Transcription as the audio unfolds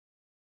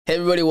Hey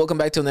everybody, welcome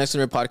back to the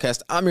Nextdoor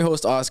podcast. I'm your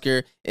host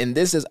Oscar, and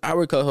this is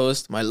our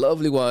co-host, my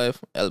lovely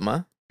wife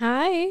Elma.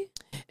 Hi.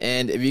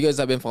 And if you guys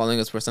have been following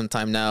us for some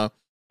time now,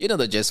 you know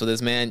the gist of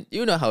this, man.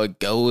 You know how it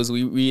goes.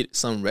 We read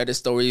some Reddit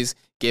stories,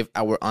 give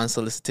our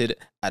unsolicited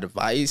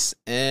advice,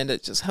 and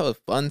just have a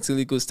fun,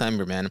 silly goose time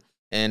here, man.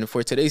 And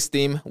for today's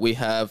theme, we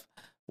have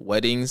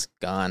weddings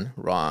gone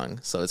wrong.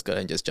 So let's go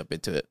ahead and just jump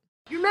into it.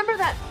 You remember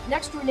that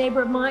next door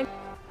neighbor of mine?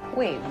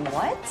 Wait,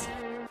 what?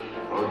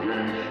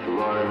 Against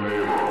my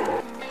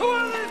neighbor. Who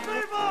are these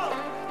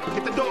people?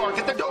 Get the door,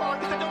 get the door,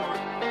 get the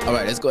door. All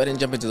right, let's go ahead and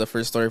jump into the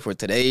first story for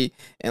today.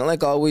 And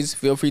like always,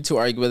 feel free to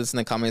argue with us in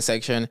the comment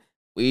section.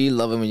 We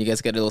love it when you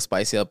guys get a little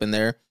spicy up in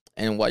there.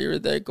 And while you're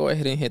there, go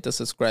ahead and hit the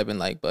subscribe and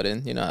like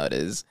button. You know how it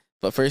is.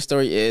 But first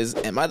story is,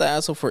 am I the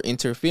asshole for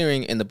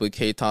interfering in the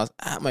bouquet toss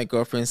at my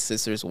girlfriend's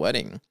sister's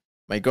wedding?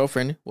 My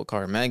girlfriend, we'll call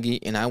her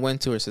Maggie, and I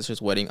went to her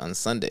sister's wedding on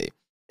Sunday.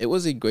 It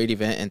was a great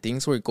event and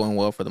things were going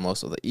well for the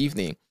most of the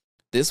evening.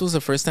 This was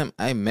the first time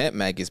I met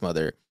Maggie's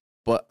mother,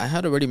 but I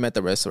had already met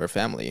the rest of her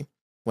family.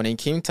 When it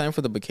came time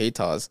for the bouquet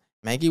toss,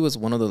 Maggie was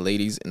one of the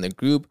ladies in the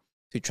group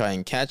to try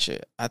and catch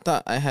it. I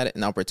thought I had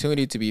an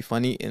opportunity to be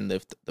funny and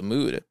lift the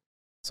mood.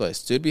 So I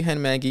stood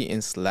behind Maggie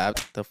and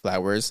slapped the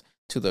flowers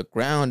to the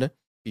ground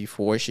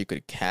before she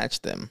could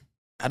catch them.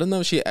 I don't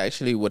know if she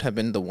actually would have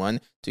been the one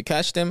to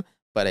catch them,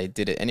 but I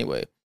did it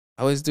anyway.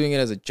 I was doing it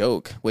as a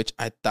joke, which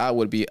I thought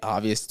would be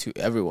obvious to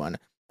everyone.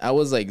 I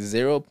was like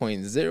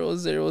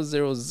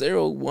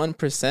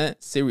 0.00001%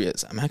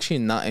 serious. I'm actually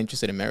not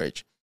interested in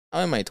marriage.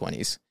 I'm in my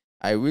 20s.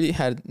 I really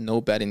had no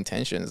bad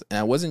intentions, and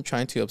I wasn't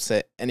trying to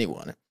upset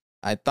anyone.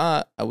 I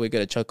thought I would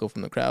get a chuckle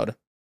from the crowd.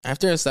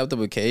 After I slapped the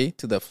bouquet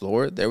to the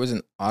floor, there was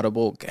an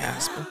audible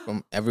gasp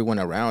from everyone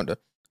around,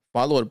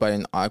 followed by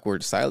an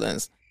awkward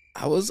silence.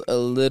 I was a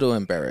little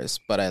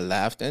embarrassed, but I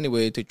laughed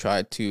anyway to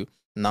try to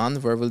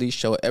non-verbally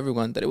show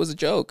everyone that it was a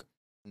joke.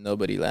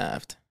 Nobody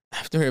laughed.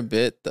 After a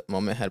bit, the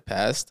moment had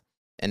passed,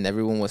 and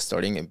everyone was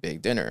starting a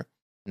big dinner.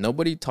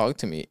 Nobody talked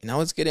to me, and I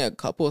was getting a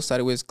couple of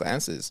sideways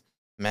glances.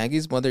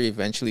 Maggie's mother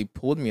eventually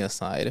pulled me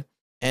aside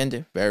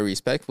and very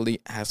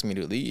respectfully asked me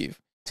to leave,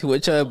 to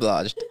which I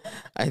obliged.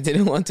 I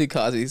didn't want to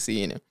cause a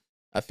scene.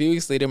 A few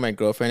weeks later, my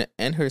girlfriend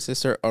and her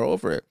sister are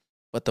over it,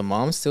 but the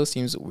mom still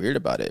seems weird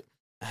about it.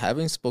 I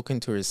haven't spoken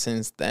to her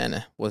since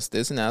then. Was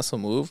this an asshole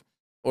move,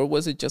 or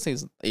was it just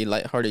a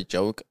lighthearted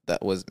joke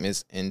that was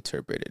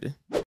misinterpreted?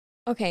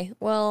 Okay,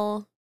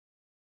 well,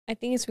 I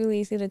think it's really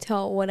easy to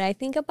tell what I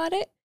think about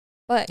it,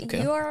 but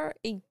Okay. you're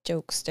a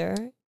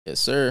jokester, Yes,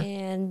 sir.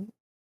 and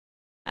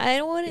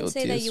I wouldn't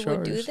say Guilty that as you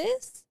would do charged.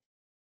 this,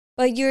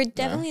 but you're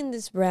definitely in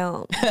this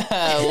realm.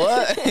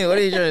 What? What are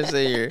you trying to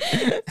say here?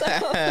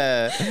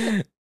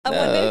 I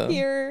want No. to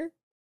hear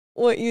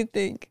what you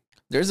think.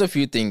 There's a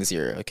few things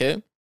here,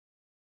 okay?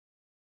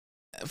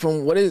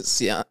 From what it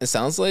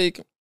sounds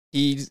like,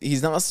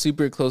 he's not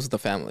super close with the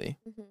family.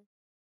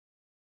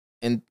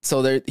 And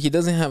so he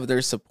doesn't have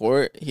their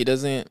support. He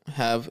doesn't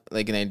have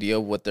like an idea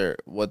of what their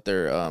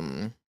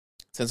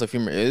sense of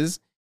humor is.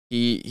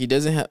 He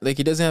doesn't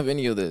have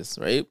any of this,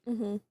 right?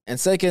 Mm-hmm. And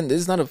second,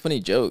 this is not a funny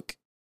joke.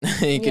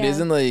 Like it Yeah.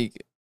 isn't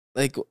like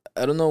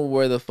I don't know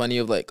where the funny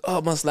of like, oh,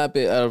 I'm gonna slap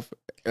it out of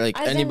like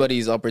I think-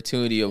 anybody's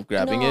opportunity of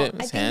grabbing No, it,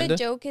 I his think hand. the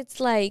joke it's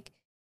like,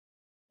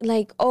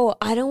 oh,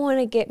 I don't want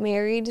to get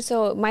married,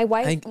 so my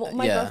wife,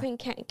 my yeah. girlfriend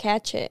can't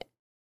catch it.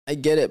 I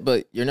get it,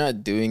 but you're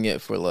not doing it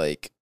for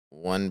like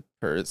one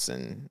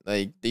person.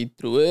 Like they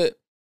threw it,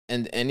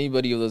 and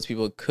anybody of those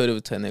people could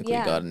have technically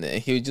Yeah. gotten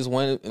it. He just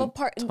went and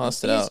But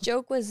tossed it his out.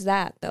 joke was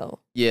that though.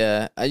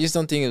 Yeah, I just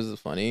don't think it was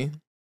funny.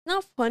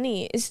 Not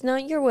funny. It's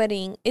not your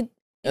wedding. It's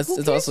Who it's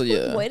cares also what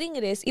yeah. wedding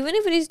it is? Even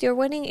if it is your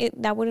wedding,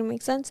 that wouldn't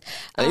make sense.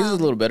 At least it's a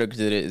Um, little better because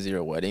it is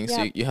your wedding,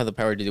 so yeah. you have the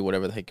power to do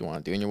whatever the heck you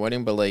want to do in your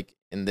wedding. But like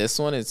in this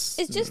one, it's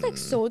just like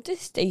so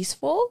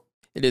distasteful.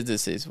 It is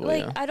distasteful.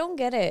 Like Yeah, I don't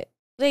get it.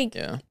 Like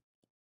yeah.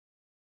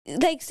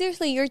 like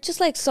seriously, you're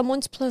just like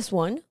someone's plus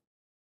one.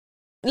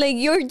 Like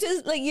you're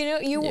just like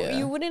Yeah. you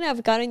wouldn't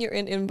have gotten your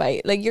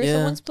invite. Like you're Yeah.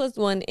 someone's plus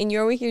one, and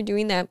you're over here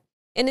doing that.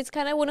 And it's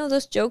kind of one of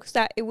those jokes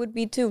that it would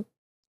be to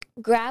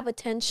grab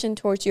attention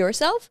towards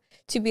yourself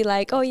to be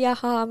like, oh yeah,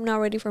 I'm not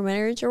ready for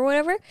marriage or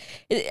whatever.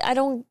 I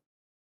don't.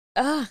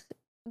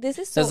 This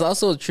is so. That's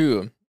also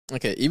true.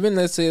 Okay, even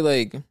let's say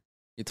like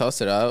you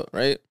toss it out,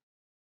 right?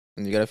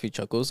 And you got a few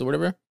chuckles or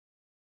whatever.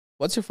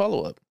 What's your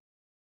follow up?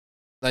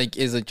 Like,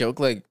 is a joke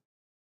like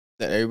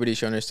that everybody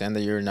should understand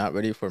that you're not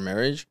ready for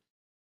marriage?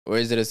 Or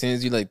is it as soon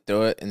as you like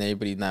throw it and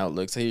everybody now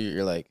looks at you,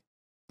 you're like,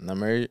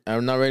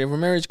 I'm not ready for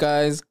marriage,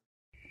 guys.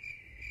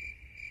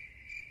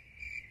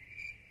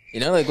 You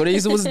know, like what are you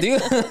supposed to do?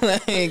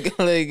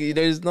 like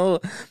there's no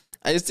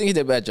I just think he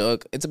did a bad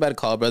joke. It's a bad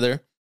call,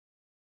 brother.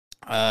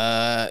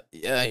 Yeah,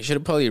 you should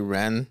have probably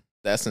ran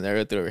that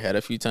scenario through your head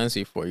a few times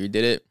before you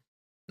did it.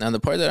 Now, the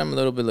part that I'm a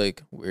little bit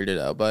like weirded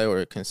out by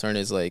or concerned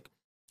is like,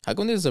 how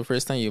come this is the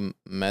first time you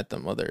met the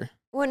mother?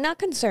 Well, not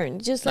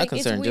concerned. Just Not like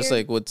concerned, it's just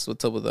weird like what's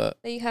up with that?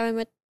 that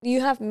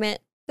you have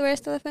met the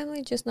rest of the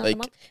family, just not Like, the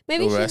mom.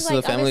 Maybe the she's rest of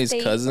like the family's out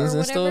of state cousins or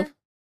and whatever. stuff?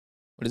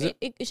 What is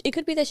it? It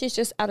could be that she's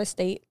just out of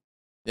state.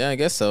 Yeah, I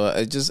guess so.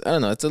 I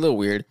don't know. It's a little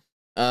weird.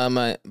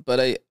 I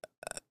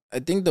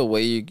think the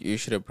way you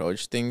should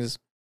approach things,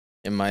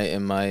 in my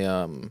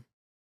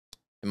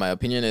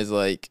opinion, is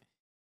like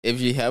if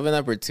you have an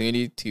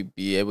opportunity to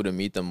be able to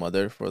meet the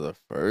mother for the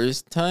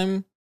first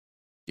time,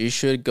 you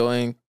should go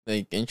and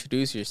like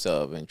introduce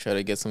yourself and try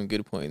to get some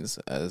good points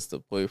as the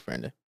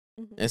boyfriend.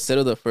 Mhm. Instead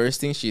of the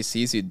first thing she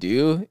sees you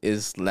do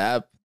is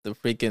slap the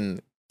freaking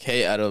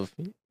K out of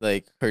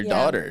like her Yeah.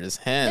 daughter's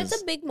hands.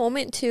 That's a big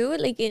moment too,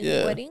 like in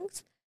Yeah.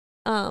 weddings.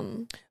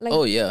 Like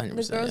Oh yeah, the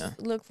 100%. girls Yeah.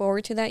 look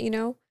forward to that,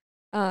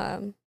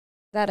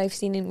 that I've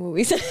seen in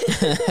movies.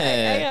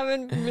 I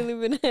haven't really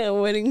been at a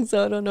wedding,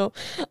 so I don't know.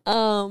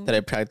 That I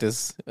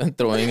practice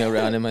throwing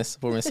around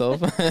for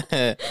myself.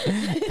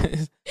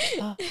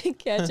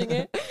 Catching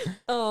it.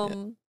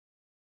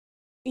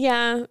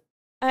 Yeah,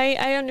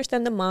 I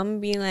understand the mom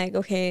being like,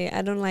 okay,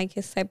 I don't like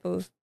his type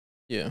of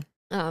Yeah.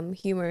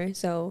 humor,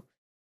 so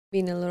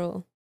being a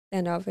little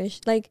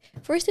standoffish. Like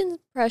first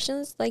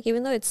impressions, like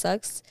even though it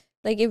sucks,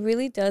 like it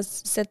really does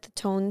set the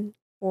tone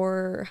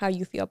for how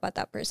you feel about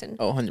that person.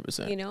 Oh,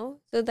 100%.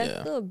 So that's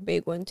Yeah. still a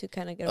big one to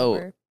kind of get Oh,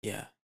 over.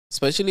 yeah.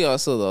 Especially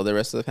also though, the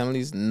rest of the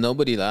families,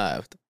 nobody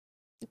laughed.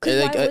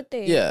 Because Like, why would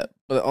they? Yeah,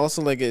 but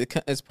also like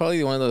it's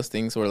probably one of those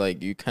things where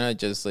like you kind of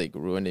just like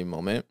ruined a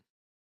moment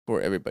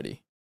for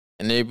everybody,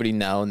 and everybody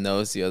now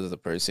knows the other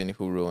person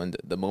who ruined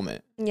the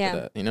moment. For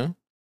Yeah. that,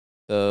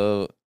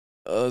 So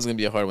it's gonna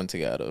be a hard one to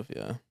get out of.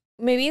 Yeah.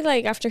 Maybe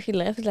like after he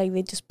left, like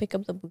they just pick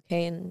up the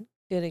bouquet and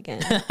do it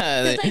again.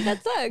 'Cause, like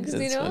that sucks,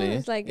 That's funny.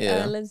 It's like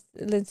Yeah. let's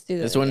do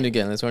that. Let's run it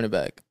again. Let's run it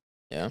back.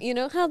 Yeah. You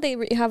know how they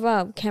have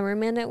a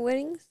cameraman at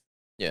weddings?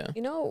 Yeah.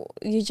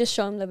 You just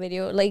show them the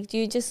video. Like, do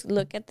you just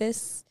look at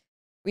this,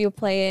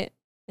 replay it,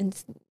 and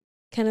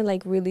kind of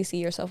like really see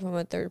yourself from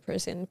a third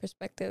person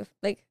perspective?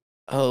 Like,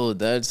 Oh,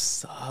 that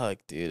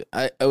sucked, dude.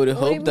 I would what do you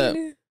hope that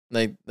mean?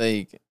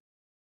 like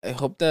I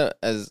hope that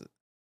as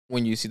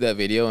when you see that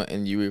video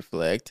and you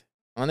reflect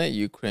on it,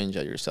 you cringe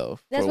at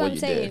yourself That's for what what I'm you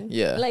saying. did.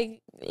 Yeah.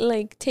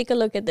 Like take a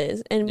look at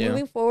this, and Yeah.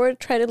 moving forward,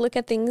 try to look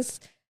at things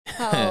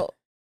how,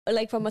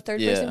 like from a third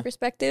person Yeah.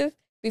 perspective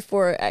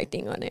before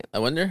acting on it. I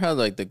wonder how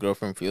like the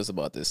girlfriend feels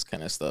about this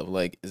kind of stuff.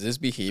 Like, is this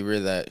behavior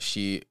that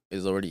she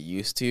is already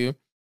used to?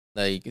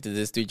 Like, did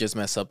this dude just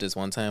mess up this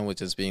one time with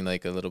just being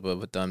like a little bit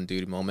of a dumb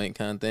dude moment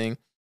kind of thing?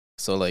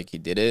 So like he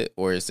did it,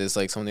 or is this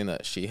like something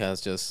that she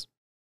has just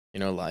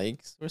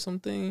likes or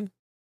something?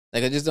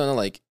 Like I just don't know.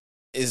 Like,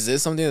 is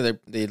this something that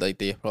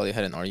they probably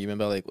had an argument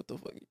about? Like, what the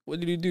fuck? What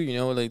did you do?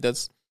 Like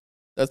that's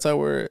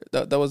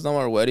that was not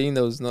our wedding.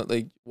 That was not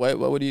like why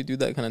would you do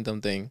that kind of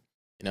dumb thing?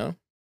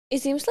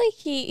 It seems like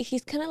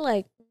he's kind of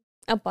like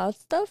about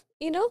stuff,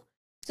 So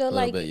A little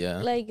like bit,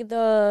 yeah. like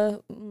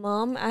the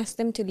mom asked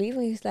him to leave,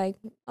 and he's like,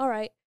 "All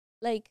right."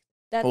 Like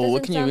that Well, doesn't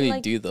what can you sound really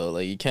like do though?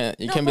 Like you can't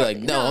No, be like,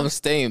 no, I'm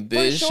staying, for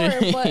bitch.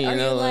 sure.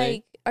 But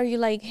like are you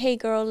like, hey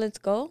girl, let's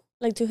go?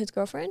 Like to his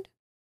girlfriend?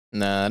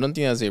 nah, I don't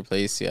think that's your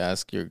place to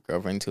ask your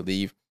girlfriend to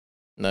leave.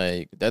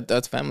 Like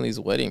that's family's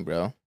wedding,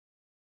 bro.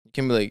 You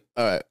can be like,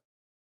 all right,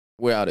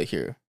 we're out of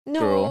here. No,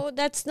 Girl.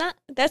 that's not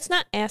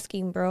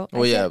asking, bro.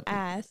 Well, I yeah. said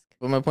ask.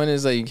 But my point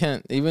is like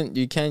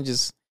you can't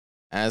just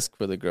ask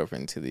for the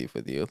girlfriend to leave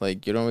with you.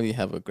 Like you don't really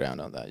have a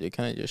ground on that. You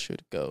kind of just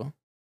should go.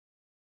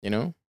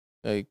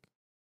 Like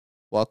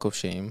walk of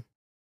shame.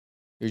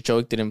 Your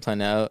joke didn't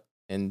plan out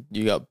and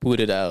you got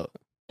booted out.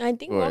 I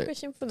think Right.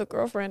 walking for the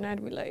girlfriend,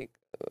 I'd be like,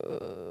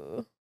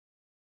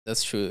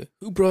 That's true.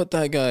 Who brought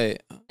that guy?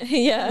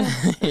 yeah.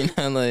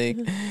 Like,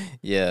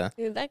 yeah.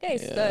 Dude, that guy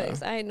Yeah.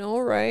 sucks. I know,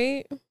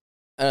 right?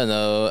 I don't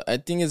know. I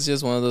think it's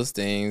just one of those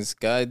things.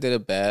 Guy did a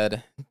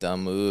bad,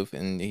 dumb move,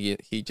 and he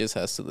just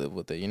has to live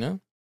with it.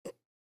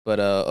 But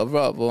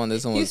overall, well,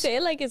 this one You was. say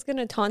it like it's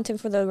gonna taunt him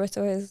for the rest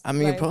of his I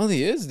mean, life. it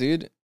probably is,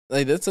 dude.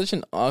 Like that's such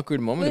an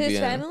awkward moment With to be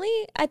his in.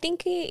 family, I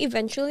think he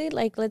eventually,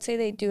 like, let's say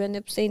they do end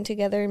up staying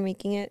together and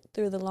making it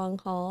through the long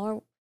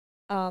haul,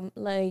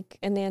 like,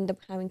 and they end up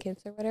having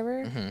kids or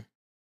whatever. Hmm.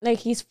 Like,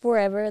 he's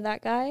forever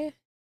that guy,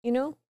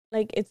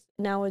 Like, it's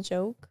now a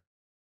joke.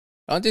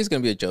 I don't think it's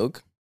gonna be a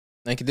joke.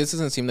 Like this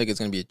doesn't seem like it's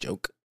gonna be a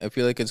joke. I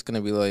feel like it's gonna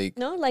be like.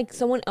 No, like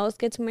someone else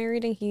gets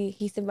married and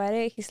he's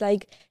invited. He's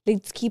like,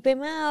 let's keep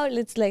him out.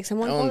 Let's like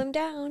someone I call don't- him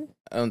down.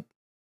 I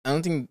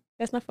don't think.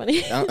 That's not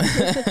funny. I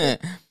don't,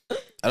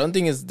 I don't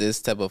think it's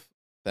this type of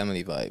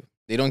family vibe.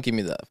 They don't give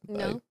me that vibe.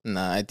 No?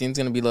 Nah, I think it's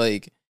gonna be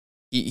like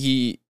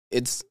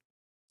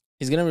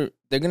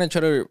they're gonna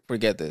try to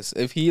forget this.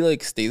 If he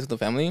like stays with the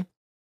family,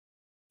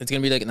 it's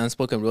gonna be like an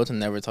unspoken rule to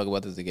never talk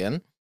about this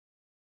again.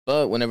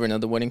 But whenever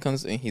another wedding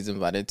comes and he's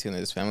invited to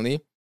his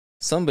family,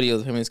 somebody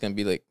else family is gonna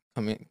be like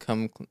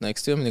come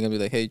next to him and they're gonna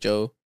be like, hey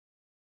Joe,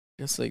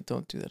 just like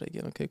don't do that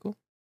again, okay, cool.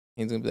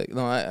 He's gonna be like,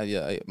 no,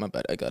 my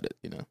bad, I got it,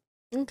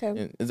 Okay.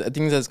 And I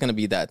think that's gonna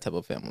be that type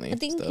of family. I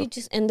think stuff. you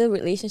just end the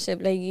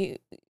relationship. Like, you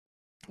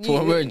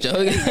For a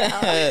joke,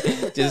 Yeah.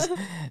 just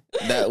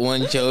that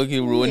one joke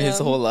you ruined his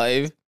Yeah. whole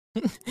life.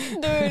 Dude,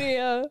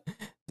 yeah.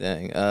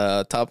 Dang.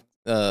 Top.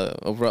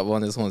 Overall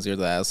one. This one's you're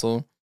the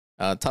asshole.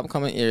 Top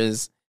comment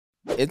is,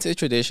 it's a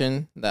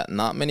tradition that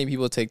not many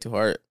people take to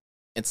heart.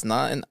 It's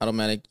not an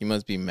automatic you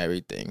must be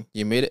married thing.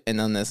 You made an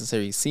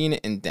unnecessary scene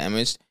and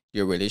damaged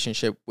your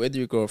relationship with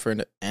your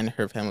girlfriend and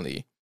her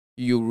family.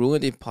 You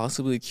ruined a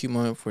possibly cute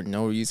moment for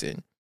no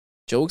reason.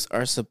 Jokes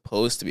are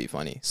supposed to be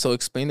funny, so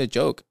explain the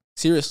joke.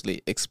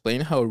 Seriously,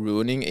 explain how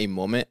ruining a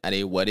moment at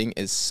a wedding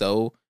is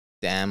so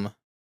damn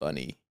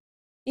funny.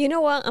 You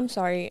know what? I'm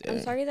sorry. I'm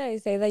Yeah. sorry that I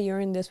say that you're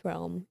in this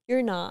realm.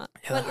 You're not.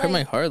 Yeah, But, that hurt my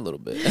like, heart a little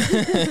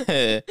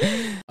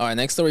bit. All right,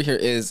 next story here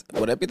is,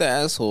 would I be the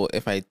asshole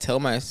if I tell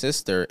my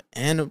sister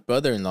and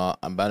brother-in-law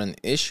about an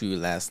issue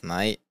last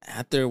night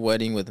at their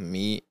wedding with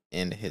me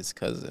and his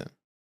cousin?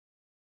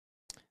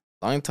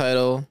 Long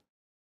title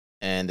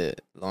and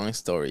long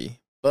story,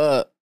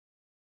 but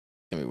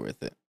it's gonna be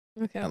worth it.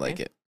 okay, I like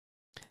it.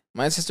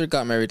 My sister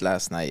got married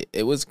last night.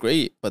 It was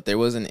great, but there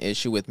was an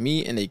issue with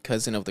me and a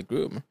cousin of the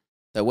groom.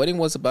 The wedding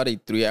was about a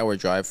 3-hour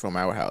drive from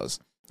our house,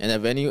 and the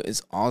venue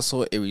is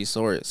also a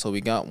resort, so we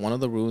got one of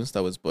the rooms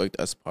that was booked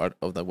as part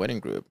of the wedding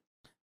group.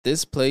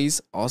 This place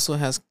also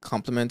has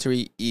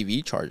complimentary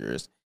EV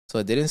chargers, so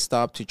I didn't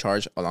stop to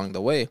charge along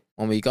the way.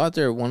 When we got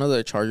there, one of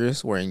the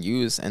chargers were in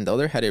use, and the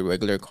other had a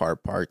regular car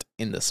parked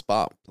in the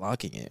spot,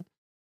 blocking it.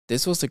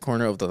 This was the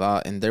corner of the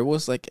lot, and there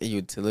was like a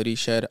utility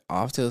shed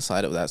off to the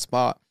side of that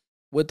spot,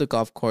 with the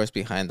golf course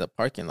behind the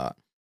parking lot.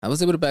 I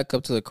was able to back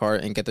up to the car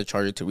and get the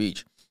charger to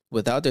reach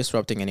without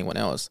disrupting anyone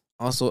else.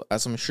 Also,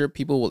 as I'm sure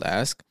people will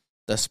ask,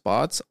 the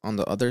spots on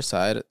the other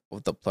side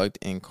of the plugged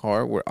in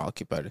car were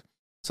occupied,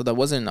 so that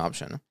wasn't an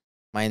option.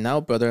 My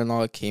now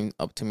brother-in-law came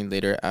up to me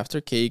later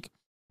after cake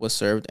was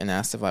served and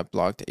asked if I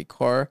blocked a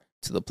car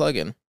to the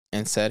plug-in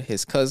and said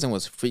his cousin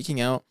was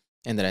freaking out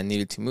and that I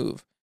needed to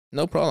move.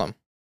 No problem.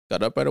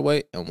 Got up right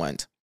away and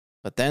went.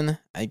 But then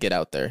I get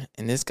out there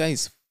and this guy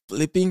is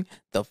flipping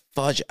the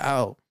fudge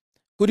out.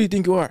 Who do you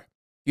think you are?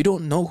 You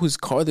don't know whose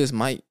car this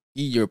might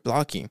be you're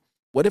blocking.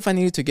 What if I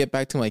needed to get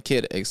back to my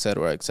kid,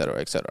 etc., etc.,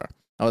 etc.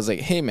 I was like,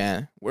 hey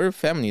man, we're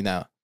family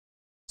now.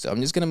 So I'm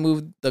just going to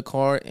move the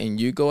car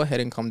and you go ahead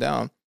and calm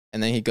down.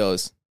 And then he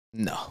goes,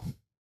 no.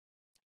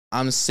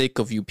 I'm sick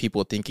of you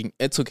people thinking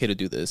it's okay to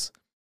do this.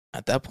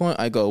 At that point,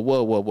 I go,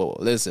 whoa, whoa, whoa,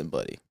 listen,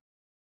 buddy.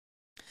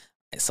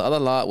 I saw the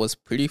lot was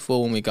pretty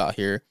full when we got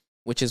here,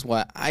 which is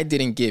why I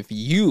didn't give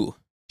you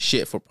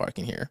shit for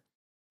parking here.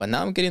 But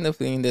now I'm getting the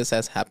feeling this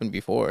has happened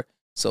before.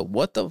 So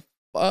what the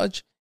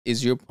fudge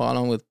is your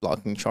problem with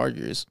blocking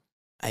chargers?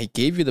 I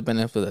gave you the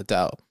benefit of the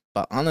doubt,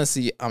 but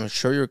honestly, I'm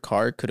sure your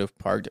car could have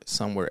parked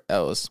somewhere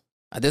else.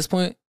 At this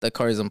point, the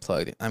car is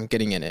unplugged. I'm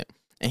getting in it.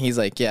 And he's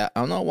like, yeah,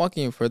 I'm not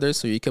walking further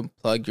so you can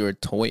plug your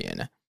toy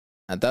in.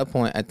 At that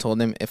point, I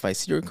told him if I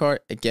see your car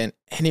again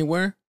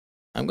anywhere,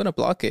 I'm going to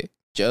block it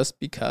just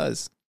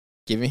because.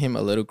 Giving him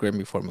a little grin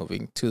before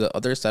moving to the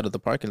other side of the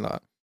parking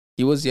lot.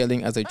 He was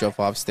yelling as I drove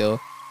off still,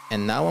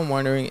 and now I'm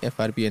wondering if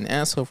I'd be an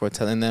asshole for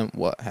telling them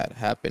what had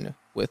happened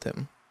with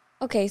him.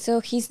 Okay, so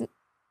he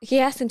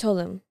hasn't told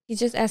him. He's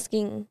just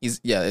asking.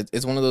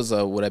 It's one of those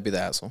would I be the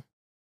asshole?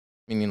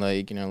 Meaning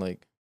like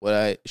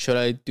should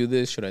I do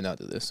this? Should I not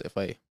do this? If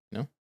I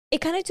It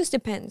kind of just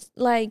depends.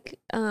 Like,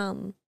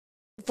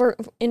 for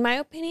in my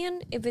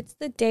opinion, if it's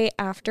the day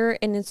after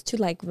and it's to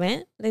like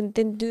vent, then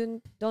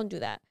don't do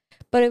that.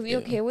 But if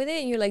you're okay with it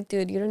and you're like,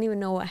 dude, you don't even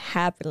know what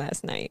happened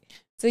last night.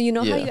 So you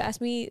know how you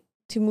asked me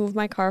to move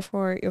my car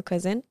for your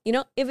cousin? You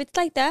know, if it's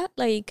like that,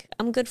 like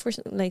I'm good for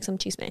like some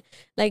cheese man.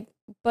 Like,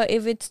 but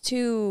if it's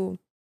to,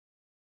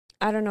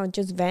 I don't know,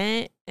 just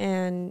vent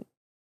and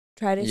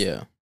try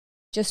to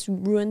just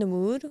ruin the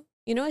mood.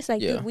 You know, it's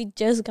like dude, we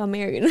just got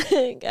married.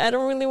 Like, I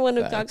don't really want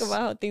to talk about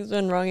how things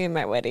went wrong in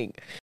my wedding.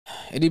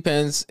 It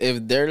depends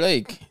if they're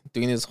like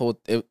doing this whole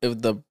if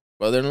the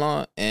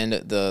brother-in-law and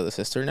the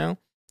sister now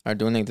are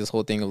doing like this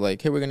whole thing of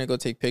like, hey, we're gonna go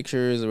take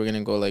pictures, we're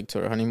gonna go like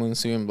to our honeymoon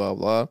soon, blah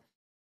blah.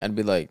 I'd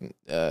be like,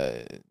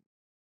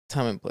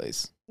 time and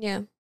place.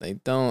 Yeah.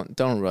 Like don't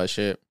rush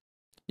it.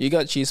 You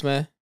got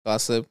chisme,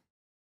 gossip.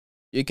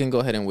 You can go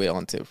ahead and wait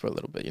on to it for a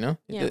little bit, you know?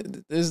 Yeah.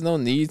 There's no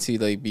need to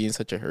like be in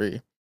such a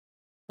hurry.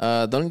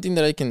 The only thing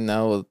that I can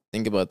now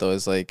think about though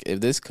is like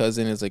if this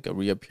cousin is like a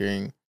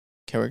reappearing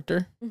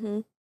character,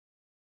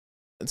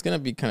 it's gonna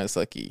be kind of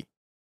sucky.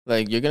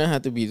 Like you're gonna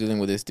have to be dealing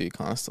with this dude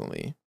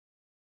constantly.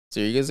 So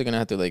you guys are gonna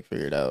have to like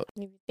figure it out.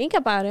 If you think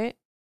about it,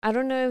 I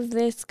don't know if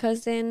this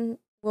cousin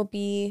will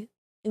be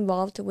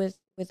involved with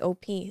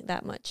OP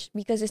that much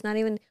because it's not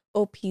even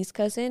OP's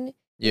cousin.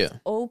 Yeah. It's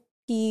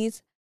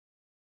OP's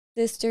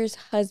sister's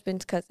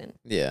husband's cousin.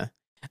 Yeah.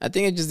 I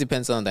think it just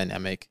depends on the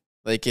dynamic.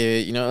 Like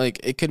like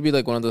it could be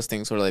like one of those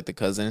things where like the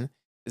cousin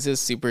is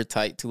just super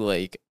tight to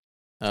like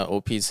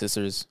OP's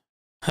sister's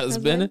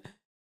husband.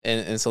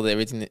 And so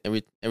every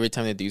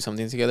time they do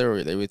something together, or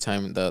every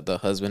time the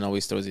husband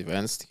always throws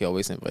events, he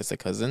always invites the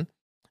cousin.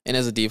 And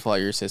as a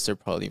default, your sister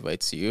probably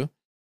invites you.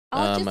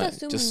 I'll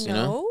just assume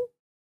no.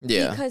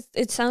 Yeah. Because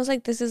it sounds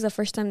like this is the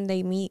first time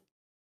they meet.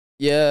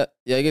 Yeah,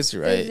 I guess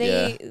you're right.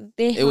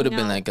 It would have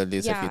been like at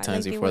least a few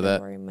times like before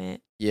that.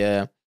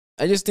 Yeah.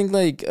 I just think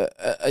like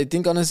I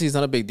think honestly it's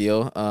not a big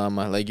deal.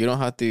 Like you don't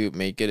have to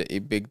make it a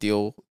big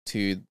deal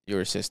to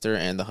your sister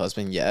and the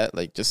husband yet.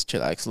 Like just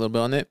chillax a little bit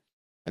on it.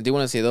 I do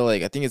want to say though,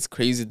 like I think it's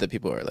crazy that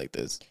people are like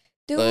this.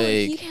 Dude, Like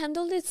he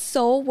handled it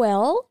so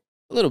well.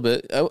 a little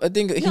bit. I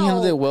think he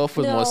handled it well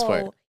for the most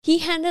part. He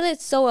handled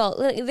it so well.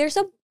 Like, there's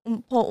a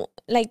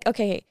like,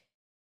 okay,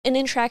 an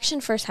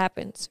interaction first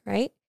happens,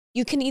 right?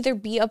 You can either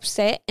be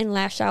upset and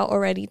lash out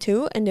already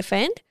too and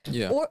defend,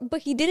 Yeah.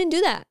 but he didn't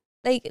do that.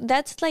 Like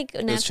that's like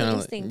a natural trying to,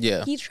 instinct.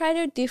 yeah. He tried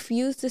to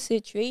diffuse the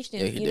situation,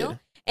 Yeah, he you know? did.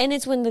 And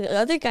it's when the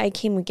other guy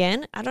came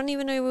again. I don't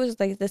even know if it was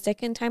like the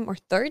second time or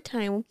third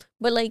time,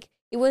 but like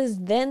it was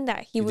then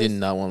that he was did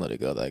not want to let it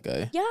go. That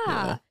guy.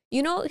 yeah.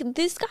 You know,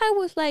 this guy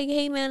was like,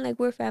 "Hey man, like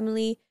we're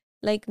family.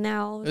 Like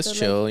now, Let's so,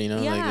 chill. like, You know,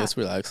 like yeah. let's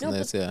relax on No,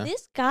 this. but Yeah.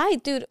 this guy,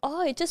 dude,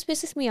 oh, it just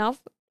pisses me off.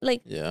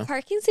 Like Yeah.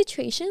 parking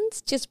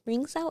situations just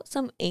brings out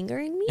some anger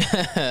in me.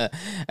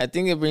 I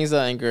think it brings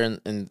out anger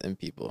in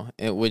people,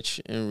 which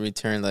in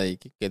return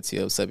like gets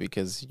you upset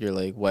because you're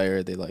like, why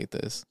are they like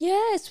this?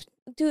 Yes,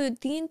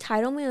 dude, the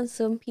entitlement of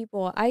some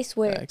people, I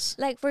swear. Facts.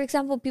 Like for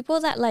example, people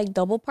that like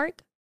double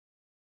park.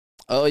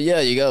 Oh yeah,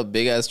 you got a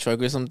big ass truck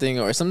or something,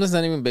 or sometimes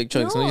not even big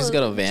truck. Sometimes you just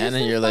got a No, van just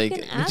and a you're like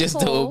fucking just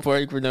asshole. double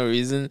park for no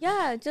reason.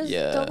 Yeah, just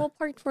Yeah. double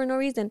parked for no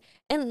reason.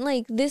 And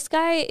like this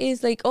guy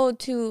is like, oh,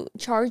 to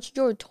charge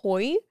your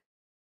toy.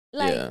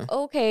 Like, Yeah.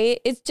 okay,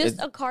 it's just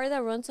It- a car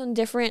that runs on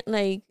different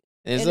like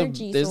There's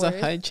energy there's a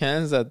source. high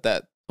chance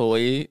that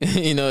toy,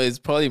 you know, is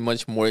probably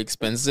much more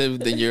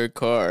expensive than your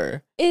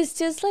car. It's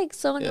just like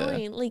so Yeah.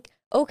 annoying. Like,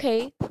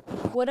 okay,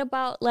 what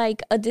about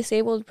like a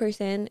disabled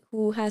person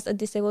who has a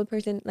disabled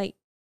person like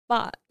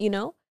spot, you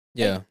know?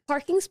 Yeah. Like,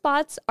 parking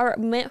spots are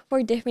meant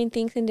for different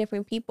things and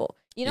different people.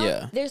 You know,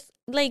 Yeah. there's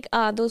like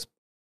those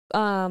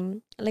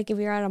like if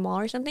you're at a mall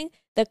or something,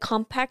 the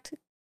compact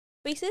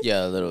spaces.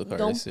 Yeah, little cars.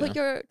 Don't yeah. put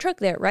your truck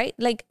there, right?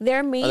 Like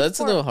they're made Oh, that's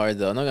for a little hard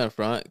though. I'm not gonna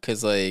front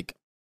because like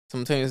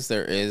sometimes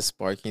there is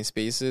parking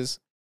spaces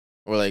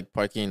or like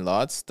parking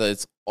lots that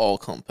it's all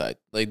compact.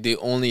 Like they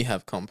only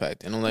have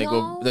compact, and I'm like,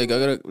 well, like I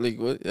gotta like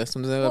what? That's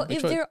something I well, got big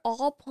if truck. they're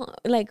all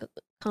like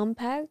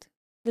compact,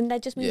 then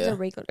that just means Yeah. they're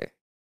regular.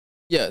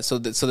 Yeah,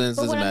 so so then it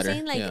But doesn't what matter. I'm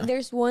saying, like, yeah.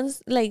 there's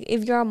ones like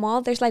if you're a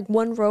mall, there's like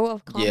one row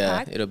of Yeah,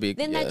 compact. it'll be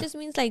Then yeah. that just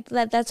means like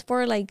that's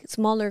for like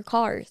smaller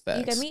cars. You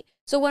get Facts. me?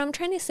 So what I'm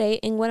trying to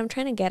say and what I'm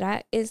trying to get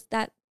at is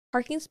that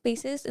parking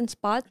spaces and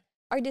spots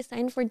are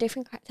designed for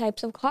different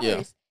types of cars.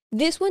 Yeah.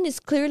 This one is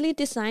clearly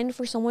designed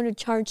for someone to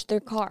charge their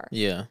car.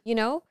 yeah. You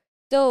know?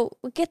 So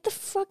get the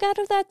fuck out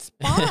of that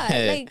spot.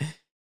 Like, and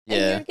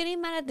Yeah. you're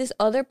getting mad at this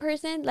other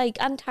person. Like,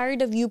 I'm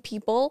tired of you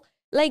people.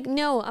 Like,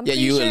 no, I'm Yeah,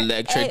 pretty you sure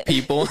electric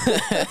people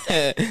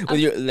with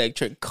your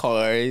electric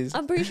cars.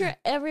 I'm pretty sure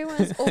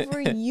everyone's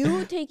over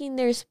you taking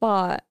their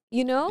spot,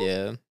 you know?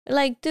 Yeah.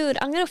 Like, dude,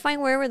 I'm gonna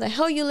find wherever the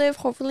hell you live,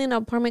 hopefully in an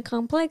apartment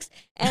complex,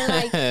 and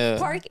like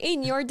park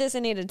in your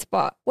designated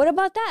spot. What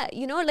about that?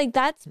 You know, like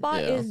that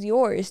spot Yeah. is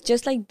yours.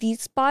 Just like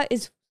this spot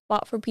is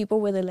spot for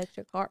people with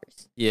electric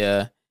cars.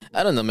 Yeah.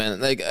 I don't know, man.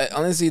 Like I,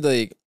 honestly,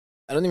 like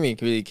I don't even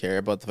really care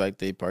about the fact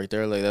they parked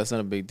there. Like that's not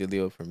a big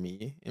deal for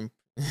me in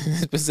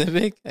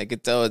specific. I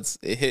could tell it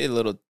hit a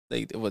little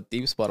like of a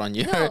deep spot on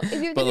your. No, if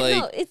you're but gonna like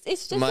no, it's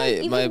just my-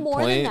 like my even more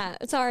point- than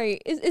that. Sorry,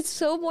 it's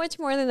so much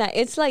more than that.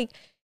 It's like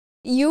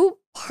you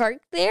park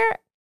there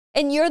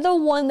and you're the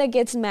one that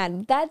gets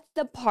mad. That's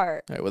the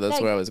part. all right, well, that's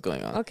like- where I was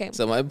going on. Okay.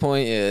 So my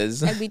point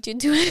is, I beat you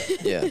to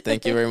it. yeah,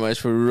 thank you very much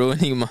for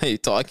ruining my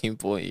talking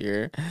point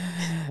here.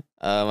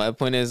 My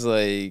point is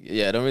like,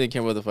 yeah, I don't really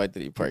care about the fact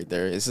that he parked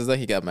there. It's just like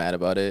he got mad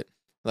about it.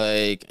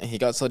 Like he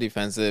got so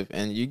defensive,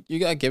 and you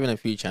got given a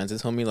few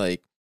chances, homie.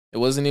 Like it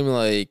wasn't even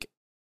like,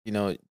 you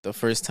know, the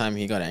first time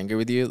he got angry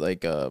with you,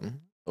 like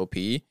OP.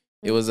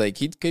 It was like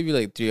he gave you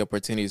like 3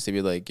 opportunities to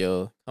be like,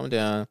 yo, calm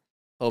down,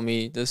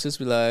 homie, let's just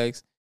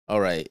relax.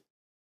 All right,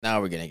 now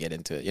we're gonna get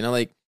into it. You know,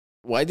 like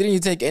why didn't you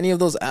take any of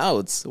those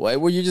outs? Why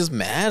were you just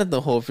mad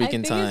the whole I freaking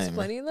think time? it's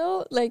funny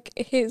though. Like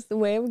his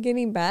way of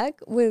getting back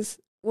was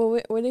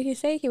what did he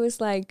say? He was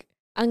like,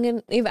 "I'm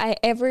gonna if I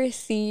ever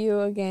see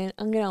you again,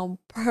 I'm gonna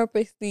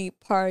purposely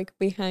park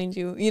behind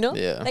you." You know,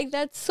 Yeah. like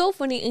that's so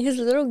funny. And his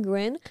little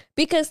grin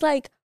because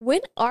like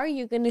when are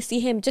you gonna see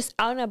him just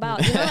out and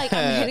about? You know, like I'm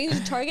heading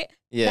to Target.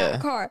 Yeah.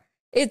 That car,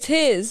 it's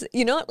his.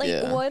 You know, like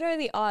Yeah. what are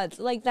the odds?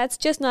 Like that's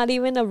just not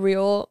even a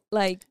real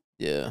like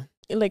Yeah.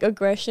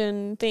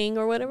 aggression thing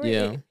or whatever.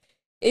 Yeah.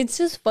 It's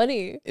just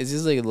funny. It's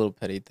just like a little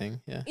petty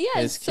thing. Yeah. Yeah,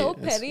 it's so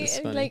cute. It's- petty it's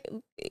and funny. like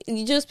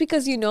just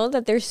because you know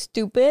that they're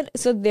stupid,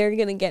 so they're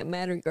gonna get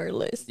mad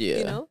regardless. Yeah.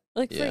 You know?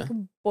 Like Yeah. frick,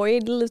 boy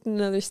lives in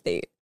another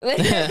state.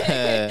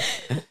 yeah,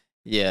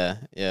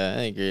 yeah,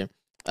 I agree.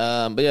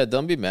 But yeah,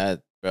 don't be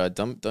mad, bro.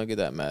 Don't get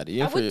that mad. I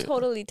Even for would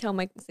totally tell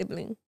my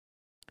sibling.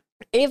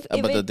 If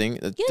about the it, thing,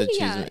 yeah, the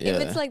yeah, cheese.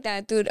 if it's like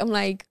that, dude, I'm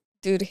like,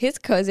 dude, his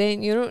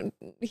cousin, you know,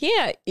 he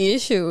had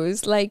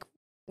issues. Like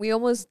we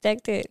almost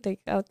decked it like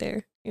out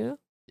there, you know?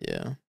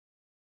 yeah.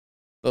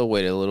 But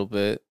wait a little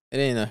bit. It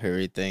ain't a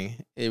hurry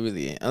thing. It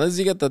really ain't. Unless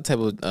you got that type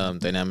of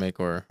dynamic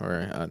or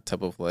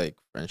type of like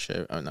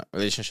friendship or not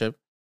relationship,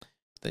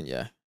 then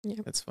yeah, Yeah.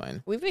 that's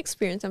fine. We've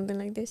experienced something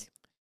like this.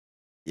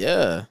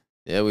 Yeah,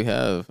 Yeah, we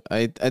have.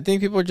 I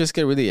think people just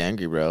get really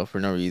angry, bro, for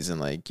no reason.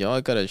 Like,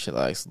 y'all gotta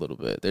chillax a little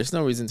bit. There's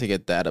no reason to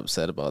get that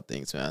upset about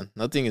things, man.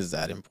 Nothing is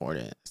that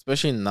important,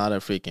 especially not a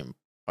freaking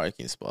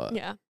parking spot.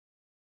 Yeah.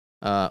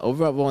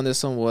 Overall vote on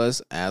this one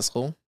was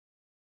asshole.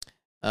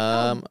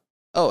 Um.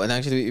 Oh, and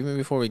actually, even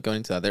before we go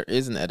into that, there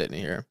is an edit in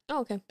here. Oh,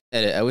 okay.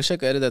 Edit. I wish I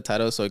could edit the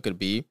title so it could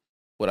be,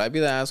 would I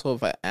be the asshole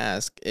if I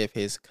ask if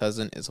his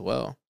cousin is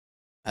well?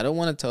 I don't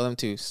want to tell him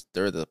to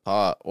stir the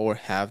pot or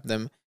have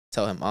them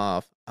tell him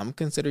off. I'm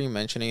considering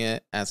mentioning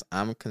it as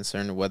I'm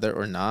concerned whether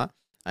or not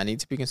I need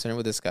to be concerned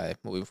with this guy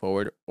moving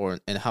forward or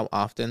and how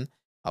often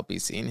I'll be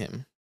seeing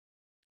him.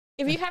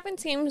 If you haven't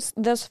seen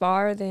thus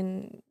far,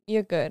 then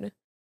you're good.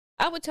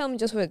 I would tell him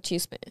just with a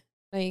cheese man.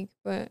 Like,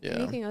 but Yeah.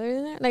 anything other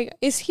than that? Like,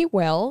 is he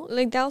well?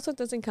 Like, that also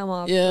doesn't come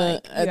off. Yeah,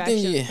 like, you I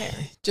actually think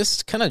care.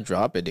 just kind of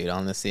drop it, dude.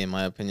 Honestly, in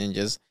my opinion,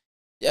 just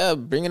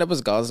bring it up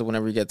as gossip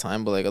whenever you get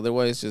time, but like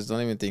otherwise, just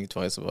don't even think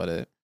twice about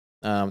it.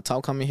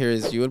 Top comment here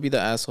is you would be the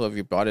asshole if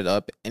you brought it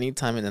up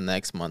anytime in the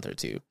next month or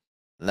two.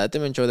 Let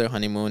them enjoy their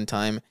honeymoon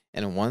time,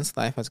 and once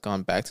life has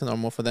gone back to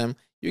normal for them,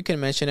 you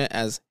can mention it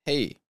as,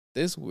 "Hey,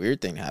 this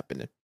weird thing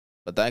happened,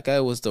 but that guy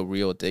was the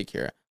real dick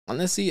here."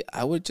 Honestly,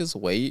 I would just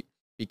wait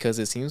because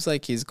it seems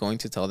like he's going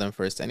to tell them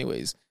first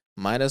anyways.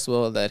 Might as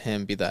well let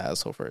him be the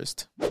asshole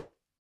first. I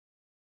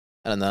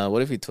don't know.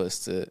 What if he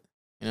twists it?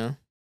 You know?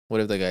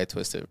 What if the guy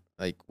twisted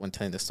like when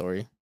telling the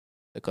story,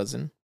 the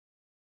cousin?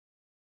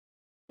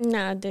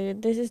 Nah,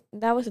 dude,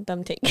 that was a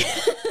dumb take.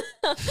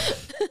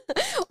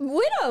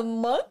 Wait a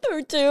month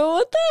or two.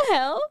 What the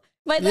hell?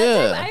 By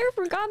that time, I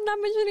forgot I'm not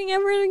mentioning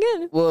ever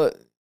again. Well,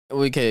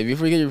 okay, if you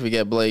forget, you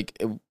forget. But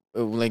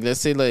like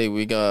let's say like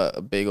we got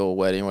a big old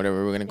wedding,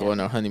 whatever. We're gonna go on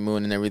our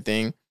honeymoon and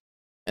everything,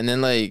 and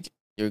then like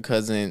your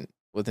cousin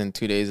within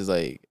 2 days is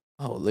like,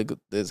 "Oh, look,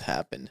 this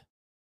happened."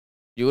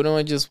 You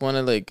wouldn't just want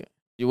to like.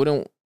 You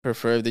wouldn't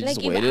prefer if they Like,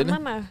 just if waited. I'm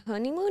on my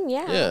honeymoon,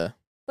 yeah. Yeah.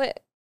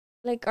 But,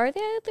 like, are they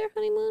at their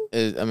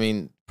honeymoon? I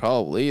mean,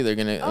 probably they're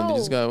gonna. They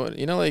just got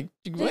like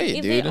wait,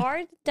 if dude. they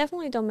are,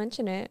 definitely don't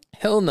mention it.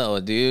 Hell no,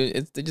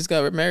 dude. They just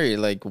got married.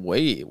 Like,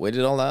 wait it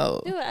all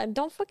out. Dude,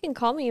 don't fucking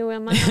call me when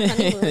I'm on my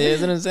honeymoon.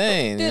 That's what I'm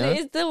saying. Dude, you know?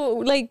 is the,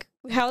 like,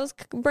 house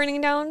burning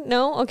down?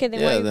 No? Okay,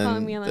 then why are you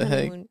calling me on my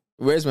honeymoon?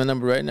 Where's my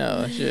number right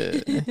now?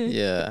 Shit.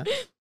 Yeah.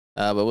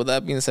 But with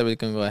that being said, we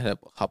can go ahead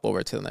and hop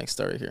over to the next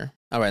story here.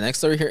 All right, next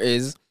story here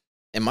is,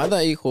 am I the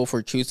a-hole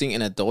for choosing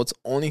an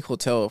adults-only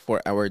hotel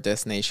for our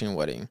destination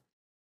wedding?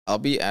 I'll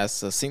be as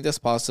succinct as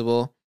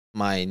possible.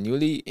 My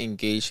newly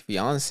engaged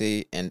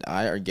fiance and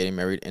I are getting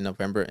married in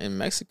November in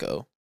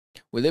Mexico.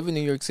 We live in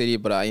New York City,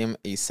 but I am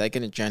a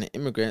second-gen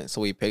immigrant,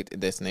 so we picked a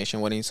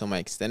destination wedding so my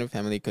extended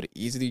family could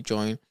easily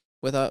join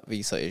without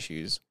visa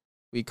issues.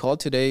 We called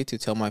today to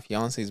tell my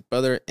fiance's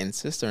brother and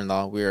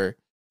sister-in-law we are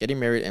getting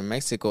married in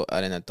Mexico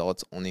at an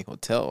adults-only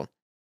hotel.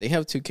 They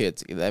have 2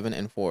 kids, 11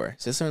 and 4.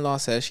 Sister-in-law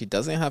says she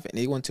doesn't have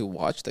anyone to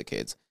watch the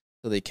kids,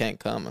 so they can't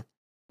come.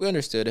 We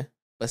understood,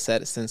 but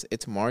said since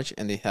it's March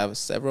and they have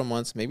several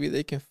months, maybe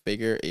they can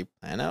figure a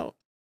plan out.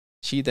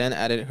 She then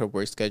added her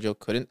work schedule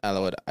couldn't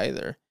allow it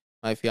either.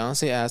 My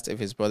fiance asked if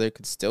his brother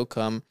could still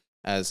come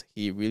as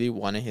he really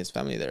wanted his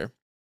family there.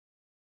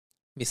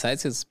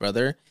 Besides his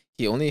brother,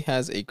 he only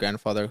has a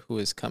grandfather who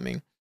is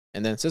coming.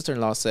 And then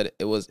sister-in-law said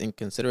it was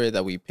inconsiderate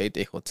that we paid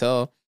a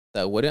hotel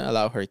that wouldn't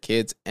allow her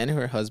kids and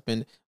her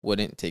husband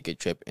wouldn't take a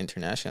trip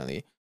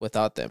internationally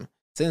without them,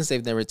 since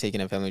they've never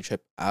taken a family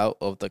trip out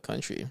of the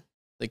country.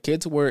 The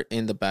kids were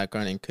in the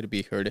background and could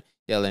be heard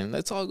yelling,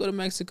 "Let's all go to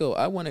Mexico,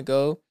 I want to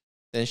go."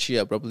 Then she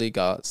abruptly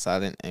got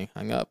silent and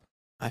hung up.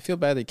 I feel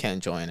bad they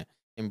can't join,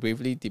 and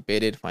briefly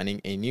debated finding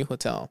a new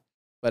hotel.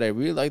 But I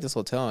really like this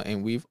hotel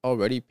and we've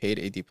already paid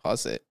a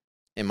deposit.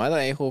 Am I the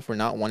a-hole for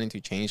not wanting to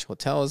change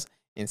hotels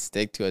and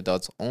stick to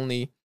adults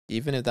only,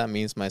 even if that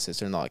means my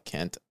sister-in-law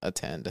can't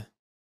attend?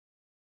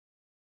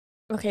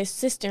 Okay,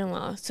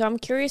 sister-in-law. So I'm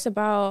curious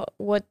about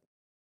what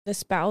the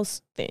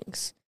spouse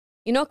thinks.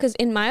 You know, because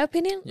in my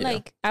opinion,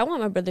 like, I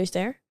want my brothers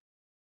there.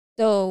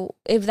 So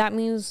if that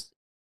means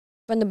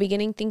from the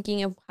beginning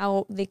thinking of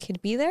how they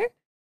could be there,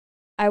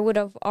 I would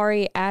have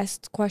already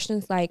asked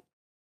questions like,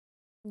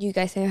 do you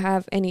guys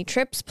have any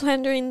trips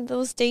planned during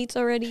those dates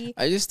already?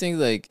 I just think,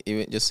 like,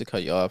 even just to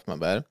cut you off, my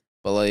bad,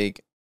 but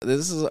like,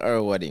 this is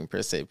our wedding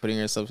per se, putting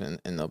yourself in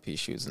LP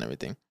shoes and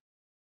everything.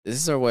 This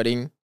is our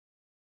wedding.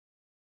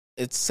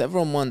 It's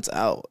several months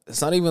out.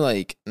 It's not even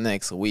like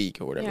next week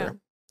or whatever. Yeah.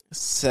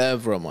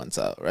 Several months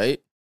out,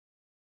 right?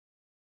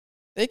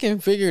 They can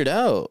figure it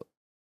out.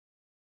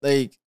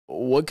 Like,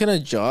 what kind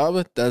of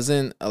job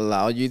doesn't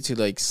allow you to,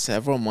 like,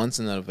 several months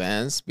in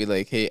advance be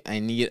like, hey, I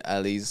need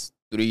at least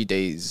 3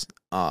 days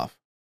off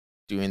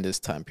during this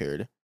time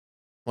period?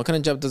 What kind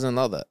of job doesn't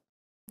allow that?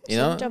 You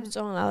Some know? jobs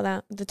don't allow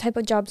that. The type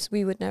of jobs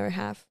we would never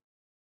have.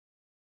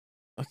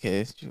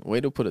 Okay,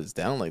 way to put us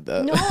down like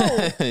that. No,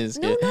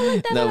 Just no, kidding. not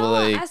like that No, at but all.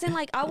 like, As in,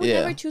 like, I would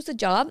yeah. never choose a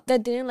job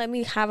that didn't let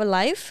me have a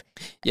life.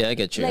 Yeah, I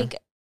get you. Like,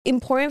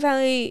 important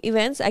family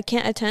events I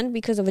can't attend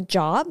because of a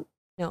job.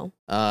 No.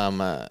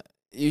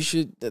 You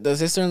should, the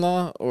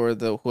sister-in-law or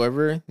the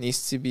whoever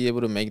needs to be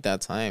able to make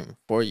that time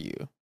for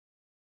you.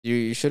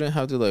 You shouldn't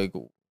have to like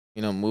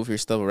move your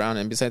stuff around.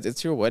 And besides,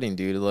 it's your wedding,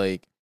 dude.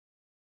 Like,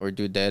 or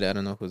dude, dad. I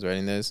don't know who's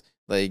writing this.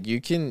 Like,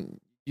 you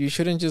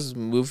shouldn't just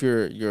move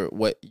your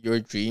what your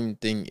dream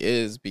thing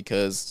is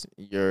because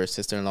your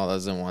sister in law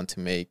doesn't want to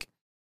make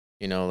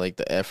like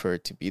the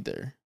effort to be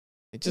there.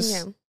 It just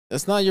Yeah.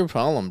 That's not your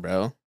problem,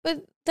 bro.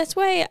 But that's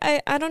why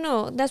I don't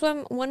know. That's why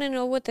I want to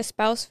know what the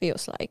spouse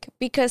feels like.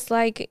 Because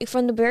like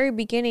from the very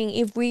beginning,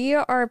 if we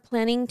are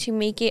planning to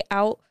make it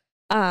out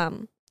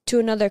to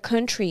another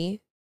country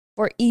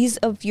for ease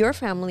of your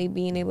family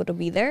being able to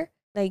be there,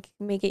 like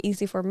make it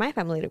easy for my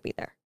family to be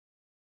there.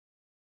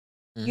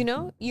 You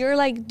know? You're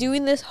like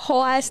doing this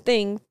whole ass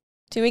thing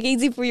to make it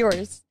easy for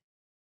yours.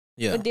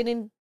 Yeah. But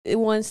didn't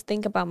once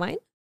think about mine?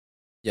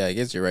 Yeah, I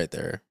guess you're right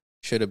there.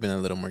 Should have been a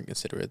little more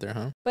considerate there,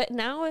 huh? But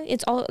now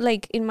it's all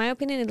like, in my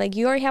opinion, like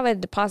you already have a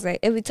deposit.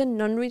 If it's a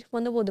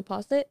non-refundable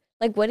deposit,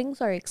 like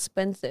weddings are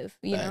expensive,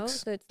 you know?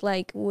 Facts. So it's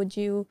like, are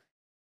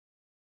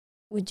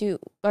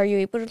you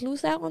able to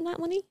lose out on that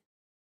money?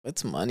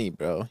 It's money,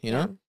 bro. You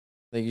Yeah. know?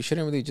 Like, you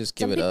shouldn't really just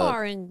give Some it people up.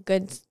 are in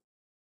good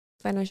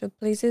financial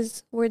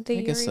places where they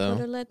are guess able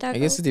so. to let that I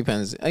guess go. it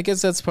depends. I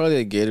guess that's probably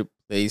a good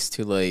place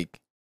to like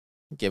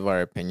give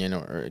our opinion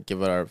or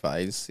give our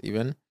advice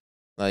even.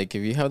 Like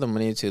if you have the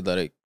money to let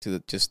it to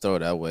just throw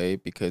it away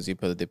because you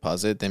put a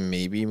deposit, then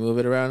maybe move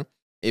it around.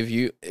 If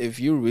you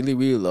really,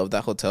 really love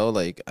that hotel,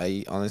 like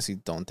I honestly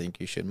don't think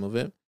you should move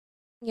it.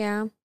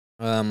 Yeah.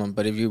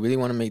 But if you really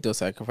want to make those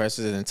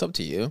sacrifices, then it's up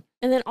to you.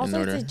 And then also,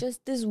 order- if it's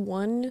just this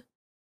one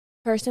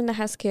person that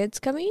has kids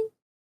coming,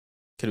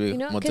 Could we you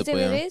know, because if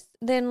multiple? it is,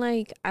 then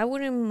like I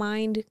wouldn't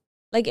mind.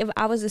 Like if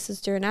I was a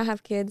sister and I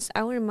have kids,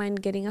 I wouldn't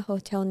mind getting a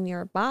hotel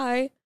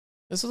nearby.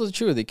 That's also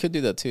true. They could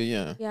do that too.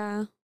 Yeah,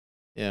 Yeah.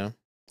 yeah.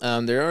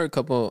 There are a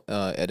couple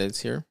edits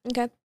here.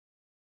 Okay.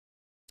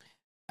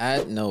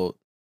 Add note: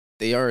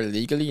 they are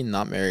legally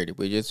not married.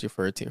 We just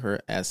refer to her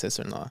as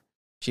sister-in-law.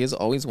 She has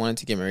always wanted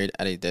to get married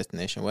at a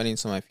destination wedding,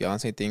 so my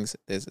fiance thinks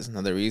this is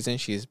another reason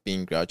she's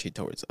being grouchy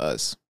towards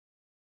us.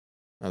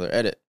 Another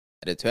edit.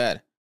 Edit to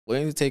add.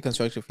 Willing to take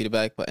constructive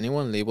feedback, but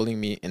anyone labeling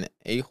me an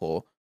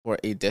a-hole for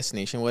a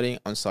destination wedding,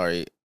 I'm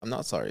sorry. I'm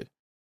not sorry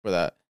for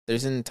that.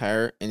 There's an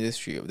entire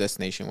industry of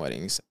destination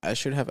weddings. I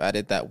should have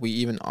added that we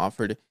even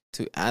offered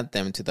to add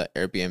them to the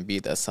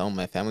Airbnb that some of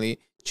my family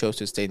chose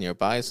to stay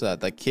nearby so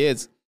that the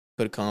kids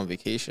could come on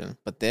vacation.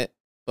 But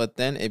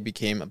then it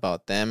became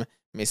about them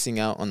missing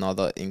out on all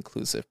the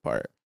inclusive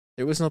part.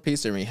 There was no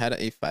peace there. We had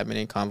a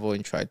 5-minute convo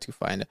and tried to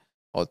find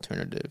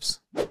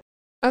alternatives.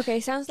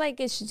 Okay, sounds like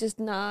it's just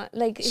not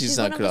like She's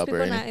one not of those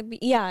people cooperating.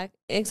 yeah,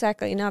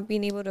 exactly, not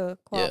being able to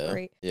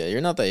cooperate. Yeah,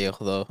 you're not the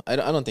a-hole though. I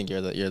don't think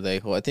you're the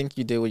a-hole. I think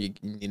you did what you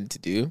needed to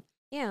do.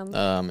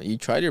 Yeah, You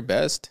tried your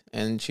best,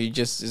 and she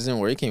just isn't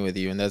working with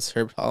you, and that's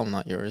her problem,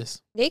 not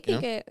yours. they could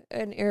know? get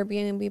an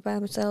Airbnb by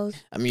themselves.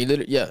 I mean,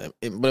 literally, yeah.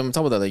 But I'm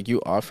talking about that. Like,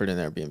 you offered an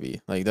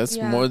Airbnb. Like, that's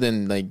Yeah. more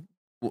than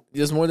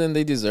that's more than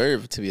they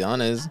deserve, to be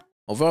honest.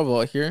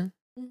 Overall, here,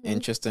 Mhm.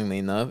 interestingly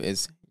enough,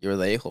 is you're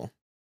the a-hole.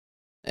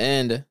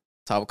 And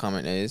top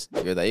comment is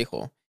you're the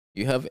a-hole.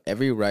 You have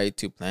every right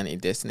to plan a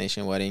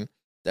destination wedding.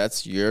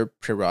 That's your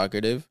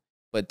prerogative.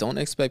 But don't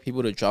expect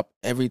people to drop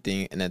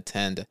everything and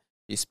attend.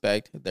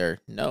 Respect their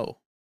no.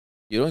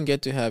 You don't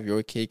get to have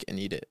your cake and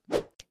eat it.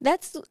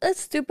 That's a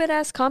stupid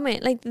ass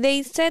comment. Like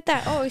they said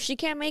that, oh, if she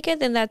can't make it,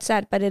 then that's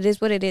sad, but it is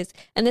what it is.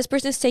 And this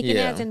person's taking it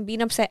Yeah. as and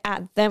being upset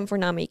at them for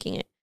not making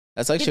it.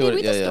 That's Did actually they what.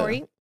 read the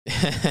story?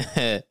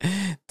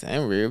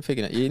 Damn, we're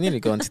picking up. You need to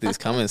go into these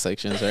comment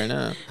sections right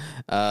now.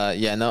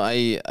 Yeah, no,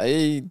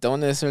 I don't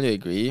necessarily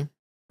agree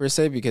per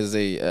se because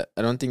I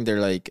don't think they're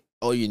like,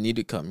 oh, you need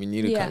to come, you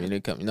need to Yeah. come, you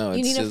need to come. No, You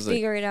it's need to just like,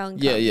 figure it out.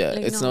 And yeah, come. yeah. Like,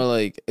 It's no. not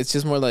like it's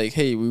just more like,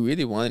 hey, we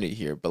really wanted it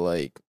here, but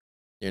like,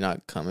 you're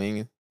not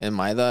coming. Am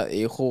I the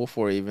a-hole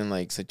for even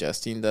like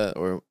suggesting that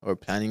or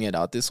planning it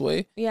out this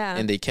way? Yeah.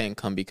 And they can't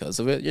come because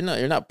of it.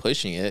 You're not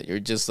pushing it. You're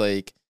just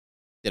like,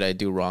 did I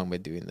do wrong by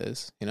doing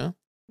this? You know?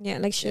 Yeah,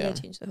 like should I Yeah.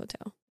 change the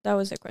hotel? That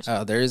was the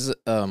question. There's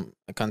a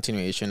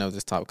continuation of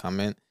this top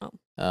comment. Oh.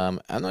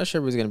 I'm not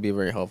sure if it's gonna be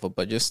very helpful,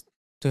 but just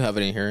to have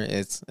it in here,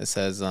 it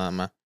says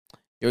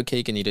your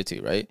cake and eat it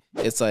too, right?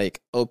 It's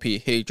like OP,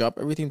 hey, drop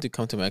everything to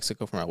come to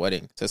Mexico for my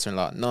wedding.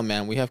 Sister-in-law, no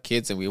man, we have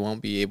kids and we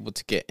won't be able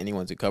to get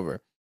anyone to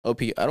cover.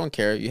 OP, I don't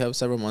care. You have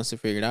several months to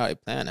figure it out. A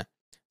plan.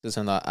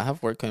 Sister-in-law, I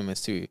have work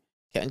commitments too.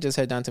 Can't just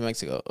head down to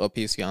Mexico.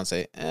 OP's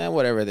fiance,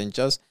 whatever. Then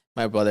just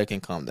my brother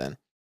can come then.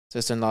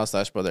 Sister-in-law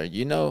 / brother,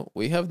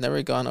 we have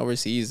never gone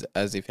overseas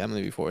as a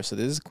family before, so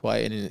this is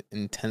quite an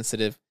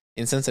insensitive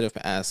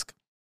ask.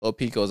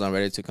 OP goes on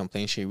Reddit to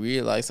complain she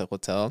really likes the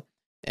hotel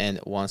and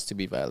wants to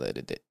be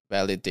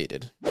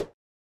validated.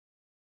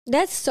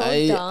 That's so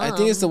I dumb.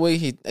 think it's the way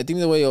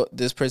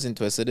this person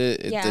twisted it.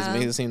 It just Yeah.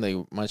 makes it seem like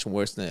much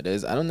worse than it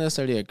is. I don't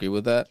necessarily agree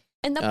with that.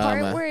 And the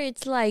part um, where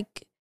it's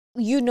like,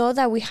 you know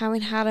that we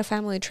haven't had a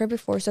family trip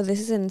before, so this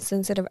is an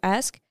insensitive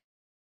ask.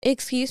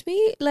 Excuse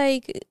me?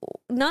 Like,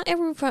 not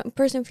every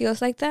person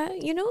feels like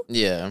that, you know?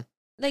 Yeah.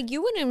 Like,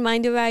 you wouldn't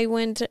mind if I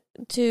went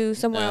to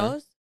somewhere No.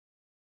 else.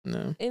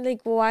 No. And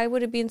like, why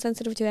would it be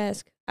insensitive to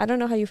ask? I don't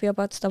know how you feel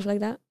about stuff like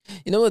that.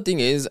 You know what the thing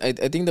is? I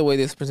think the way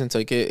this person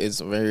took it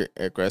is very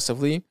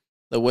aggressively.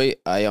 The way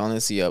I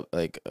honestly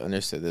like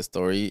understood this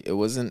story, it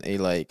wasn't a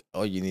like,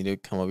 oh, you need to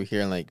come over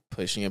here and like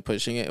pushing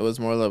it. It was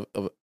more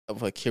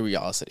of a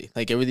curiosity.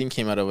 Like everything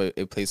came out of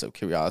a place of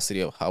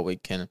curiosity of how we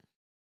can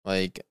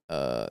like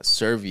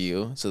serve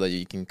you so that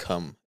you can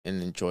come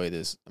and enjoy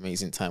this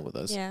amazing time with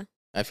us. Yeah.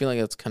 I feel like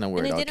that's kind of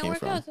where And it it all didn't came work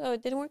from. out. So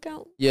it didn't work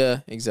out. Yeah,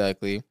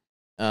 exactly.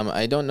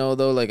 I don't know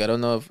though. Like, I don't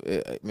know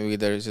if maybe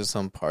there's just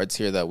some parts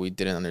here that we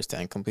didn't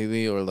understand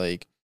completely, or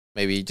like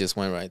maybe it just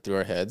went right through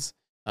our heads.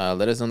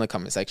 Let us know in the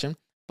comment section.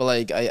 But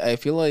like, I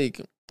feel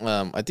like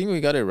I think we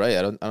got it right.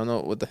 I don't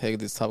know what the heck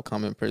this top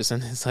comment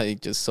person is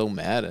like just so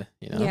mad.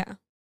 You know. Yeah.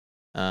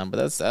 But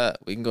that's that.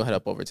 We can go head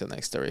up over to the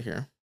next story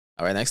here.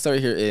 All right, next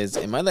story here is: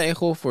 am I the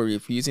a-hole for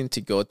refusing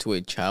to go to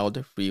a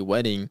child-free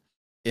wedding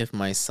if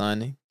my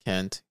son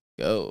can't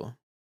go?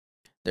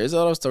 There's a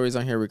lot of stories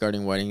on here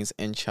regarding weddings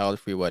and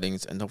child-free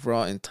weddings and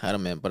overall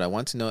entitlement, but I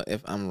want to know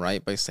if I'm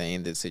right by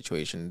saying this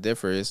situation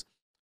differs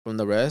from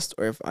the rest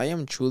or if I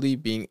am truly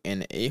being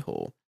an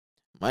a-hole.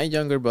 My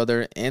younger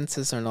brother and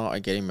sister-in-law are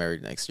getting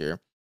married next year,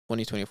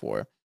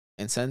 2024,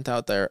 and sent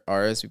out their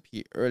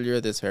RSVP earlier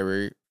this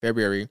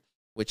February,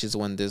 which is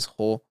when this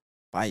whole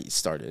fight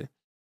started.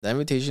 The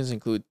invitations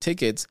include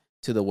tickets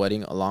to the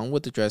wedding along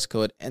with the dress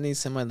code and a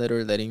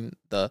semi-letter letting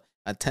the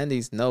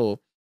attendees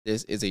know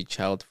this is a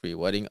child-free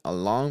wedding,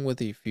 along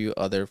with a few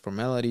other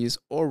formalities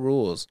or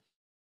rules,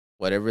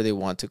 whatever they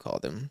want to call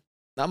them.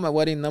 Not my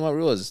wedding, not my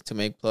rules. To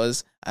make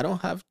plus, I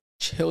don't have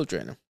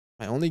children.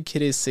 My only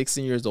kid is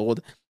 16 years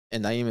old,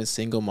 and I am a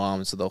single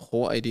mom, so the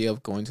whole idea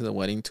of going to the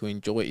wedding to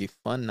enjoy a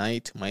fun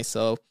night to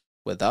myself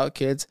without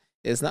kids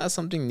is not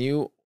something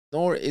new,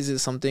 nor is it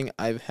something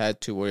I've had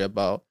to worry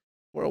about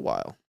for a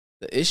while.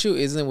 The issue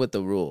isn't with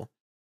the rule.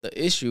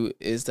 The issue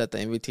is that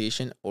the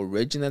invitation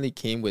originally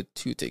came with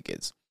 2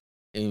 tickets.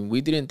 And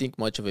we didn't think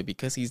much of it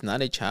because he's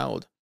not a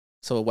child.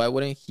 So why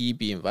wouldn't he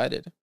be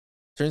invited?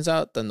 Turns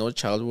out the no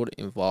child rule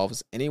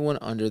involves anyone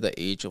under the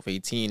age of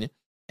 18.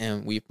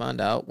 And we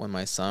found out when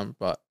my son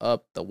brought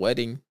up the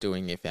wedding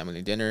during a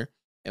family dinner.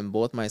 And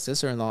both my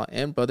sister-in-law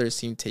and brother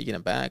seemed taken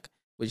aback,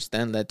 which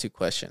then led to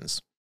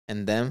questions.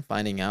 And then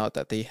finding out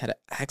that they had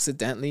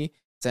accidentally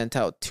sent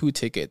out 2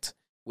 tickets,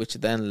 which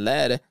then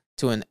led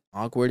to an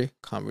awkward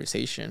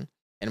conversation.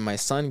 And my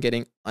son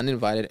getting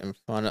uninvited in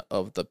front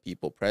of the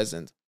people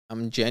present.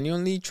 I'm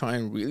genuinely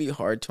trying really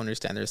hard to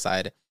understand their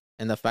side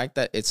and the fact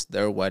that it's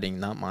their wedding,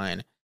 not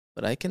mine.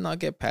 But I cannot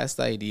get past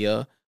the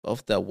idea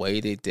of the way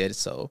they did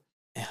so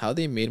and how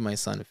they made my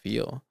son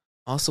feel.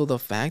 Also, the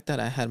fact that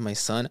I had my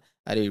son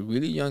at a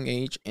really young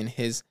age and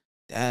his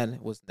dad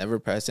was never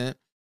present.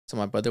 So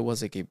my brother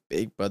was like a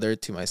big brother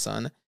to my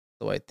son.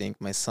 So I think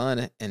my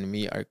son and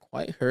me are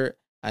quite hurt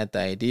at the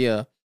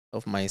idea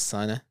of my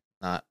son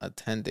not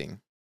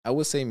attending. I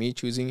would say me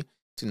choosing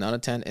to not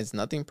attend is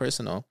nothing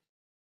personal,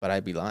 but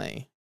I'd be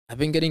lying. I've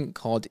been getting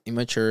called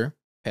immature,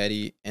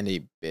 petty, and a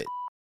bitch.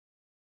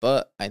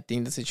 But I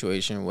think the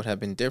situation would have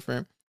been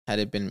different had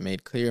it been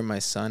made clear my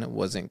son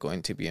wasn't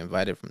going to be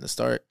invited from the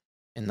start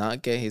and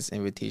not get his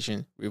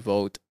invitation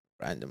revoked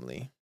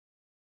randomly.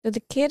 So the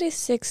kid is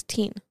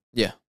 16.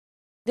 Yeah.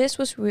 This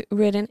was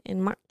written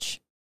in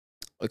March.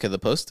 Okay, the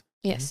post?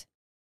 Yes.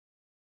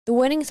 The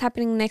wedding is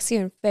happening next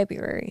year in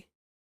February.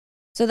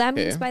 So that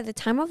means Okay. by the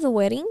time of the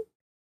wedding,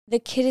 the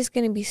kid is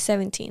going to be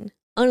 17.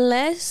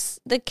 Unless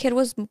the kid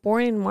was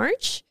born in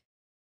March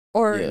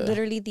or Yeah.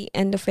 literally the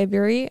end of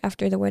February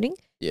after the wedding,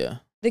 Yeah.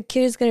 the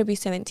kid is going to be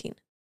 17.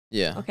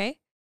 Yeah. Okay?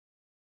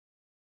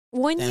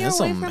 1 Damn, year that's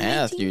away some from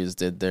math 18. you just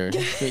did there.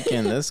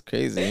 Freaking, that's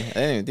crazy. I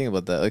didn't even think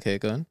about that. Okay,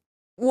 go on.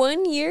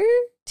 1 year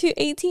to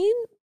 18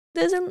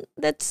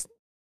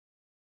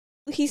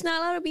 he's not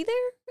allowed to be there?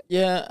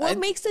 Yeah. What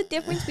makes the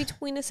difference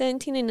between a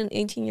 17 and an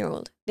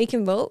 18-year-old? They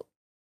can vote?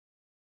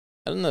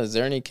 I don't know. Is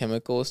there any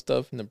chemical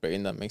stuff in the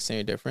brain that makes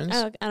any difference?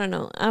 I don't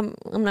know. I'm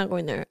not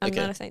going there. I'm Okay.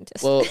 not a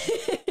scientist. Well,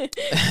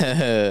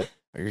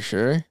 are you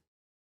sure?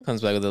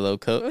 Comes back with a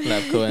lab coat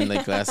and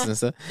like glasses and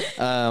stuff.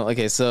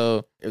 Okay,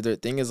 so if the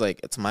thing is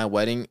like it's my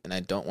wedding and I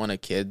don't want a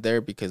kid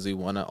there because we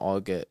want to all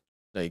get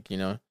like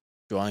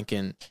drunk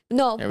and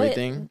no,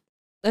 everything.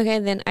 But, okay,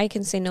 then I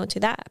can say no to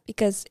that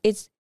because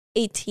it's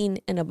 18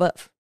 and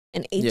above.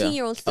 An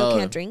 18-year-old still Oh.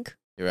 can't drink.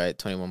 You're right,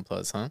 21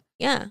 plus, huh?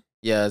 Yeah.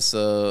 Yeah.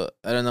 So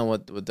I don't know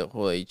what the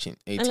whole 18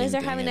 Unless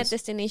they're thing having a is.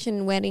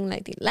 destination wedding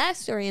like the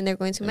last story and they're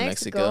going to In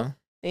Mexico,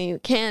 then you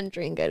can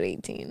drink at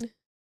 18.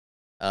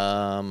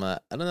 I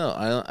don't know.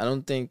 I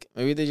don't think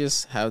maybe they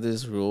just have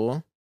this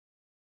rule,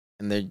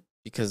 and they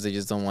because they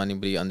just don't want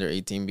anybody under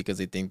 18 because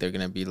they think they're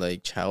gonna be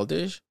like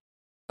childish.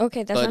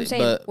 Okay, that's what I'm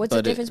saying. What's the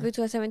but difference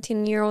between a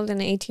 17-year-old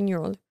and an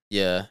 18-year-old?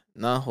 Yeah,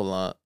 not a whole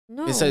lot.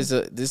 No. Besides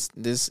this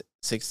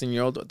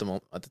 16-year-old at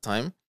the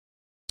time,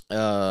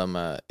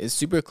 is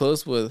super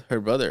close with her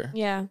brother.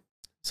 Yeah.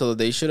 So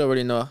they should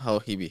already know how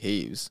he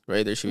behaves,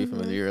 right? They should be Mhm.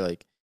 familiar,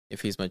 like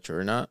if he's mature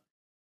or not.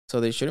 So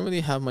they shouldn't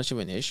really have much of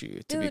an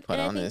issue, to be Dude, quite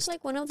and honest. I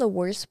think like one of the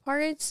worst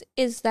parts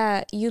is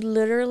that you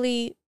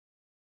literally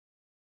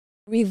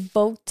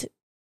revoked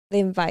the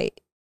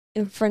invite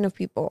in front of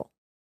people.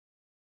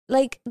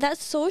 Like,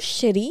 that's so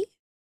shitty.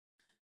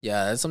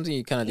 Yeah, that's something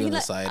you kind of do on the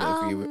Like, side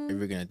if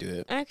you're gonna do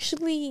it.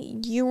 Actually,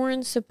 you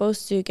weren't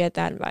supposed to get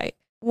that invite.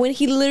 When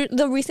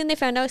the reason they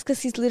found out is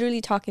because he's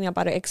literally talking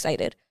about it,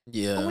 excited.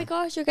 Yeah. Oh my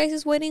gosh, your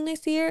guys' wedding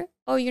next year?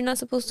 Oh, you're not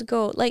supposed to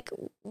go. Like,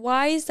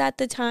 why is that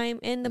the time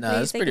and the Nah, place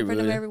that's like in pretty front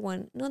of rude.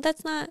 everyone? No,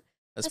 that's not.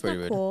 That's That's pretty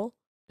not rude. cool.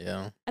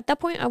 Yeah. At that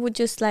point, I would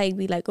just like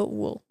be like, oh,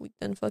 well, we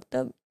done fucked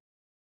up.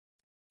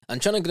 I'm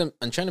trying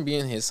to be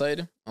on his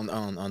side,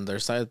 on their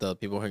side, the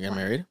people who get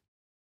married,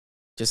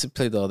 just to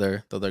play the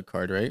other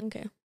card, right?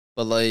 Okay.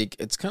 But like,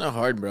 it's kind of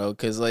hard, bro,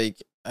 because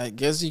like, I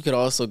guess you could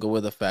also go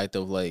with the fact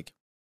of like,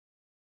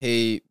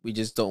 hey, we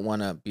just don't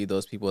want to be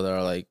those people that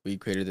are like, we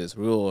created this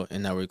rule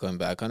and now we're going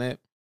back on it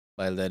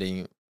by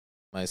letting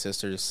my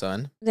sister's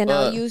son. Then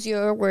I'll use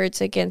your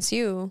words against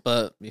you.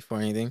 But before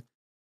anything,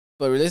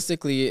 but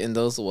realistically, in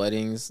those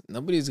weddings,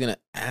 nobody's gonna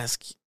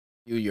ask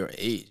you your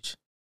age.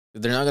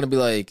 They're not gonna be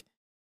like,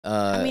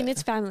 I mean,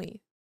 it's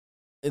family.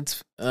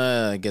 it's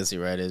I guess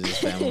you're right. It's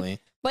just family.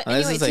 But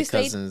Unless anyway, it's like to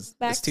say cousins.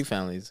 back It's two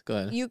families. Go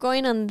ahead. you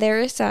going on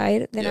their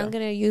side, then Yeah. I'm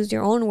going to use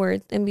your own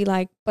words and be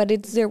like, but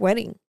it's their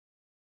wedding.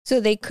 So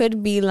they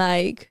could be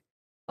like,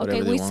 okay,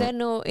 Whatever they we want. said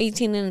no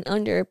 18 and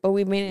under, but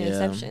we made an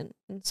Yeah. exception.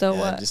 And so Yeah,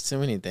 what? just too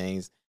many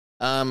things.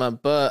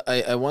 But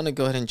I want to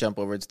go ahead and jump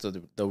over to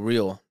the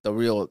real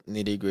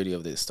nitty gritty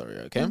of this story.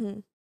 Okay,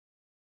 Mhm.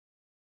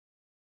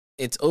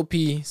 it's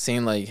OP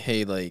saying like,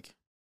 hey, like,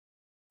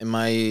 am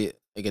I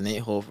like an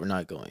a-hole for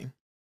not going?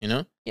 You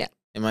know? Yeah.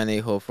 Am I an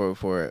a-hole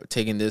for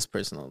taking this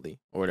personally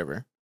or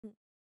whatever?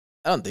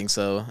 I don't think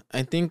so.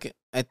 I think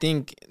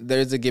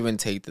there's a give and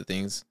take to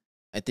things.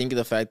 I think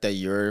the fact that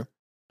your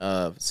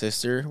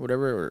sister,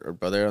 whatever, or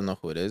brother, I don't know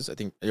who it is. I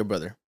think your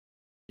brother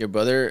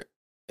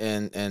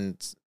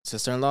and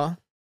sister-in-law,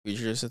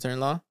 future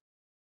sister-in-law,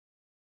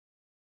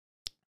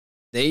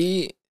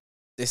 they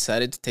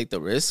decided to take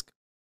the risk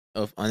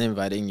of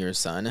uninviting your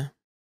son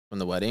from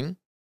the wedding,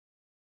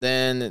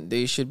 then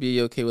they should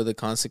be okay with the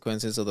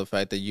consequences of the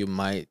fact that you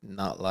might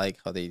not like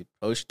how they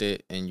approached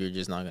it and you're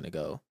just not going to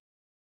go.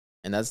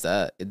 And that's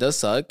that. It does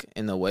suck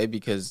in a way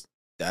because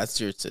that's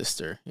your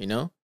sister, you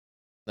know?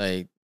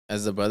 Like,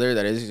 as a brother,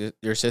 that is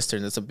your sister,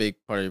 and that's a big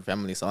part of your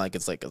family. It's not like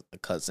it's like a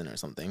cousin or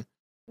something.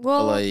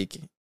 Well, But, like,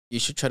 you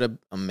should try to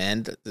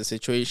amend the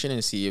situation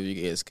and see if you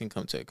guys can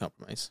come to a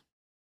compromise.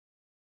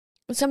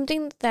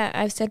 something that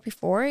I've said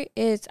before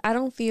is I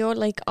don't feel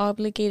like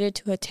obligated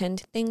to attend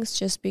things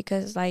just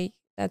because like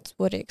that's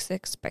what it's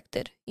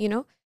expected, you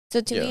know?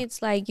 So to me, Yeah.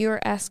 it's like you're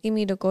asking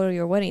me to go to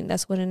your wedding.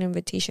 That's what an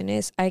invitation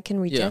is. I can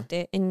reject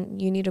it and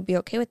you need to be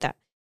okay with that.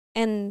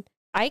 And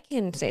I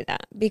can say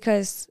that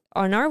because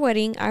on our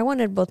wedding, I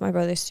wanted both my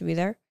brothers to be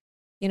there,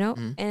 you know?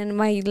 Mhm. And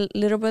my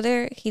little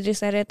brother, he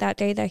decided that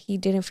day that he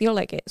didn't feel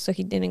like it. So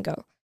he didn't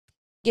go.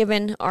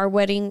 Given our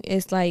wedding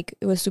is like,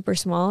 it was super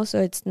small. So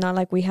it's not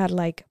like we had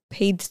like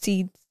paid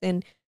seats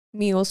and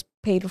meals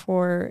paid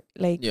for,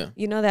 like, Yeah.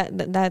 you know,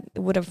 that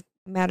would have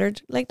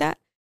mattered like that.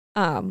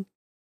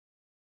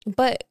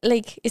 But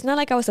like, it's not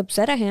like I was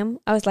upset at him.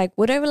 I was like,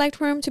 would I like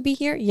for him to be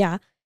here? Yeah.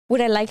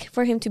 Would I like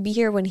for him to be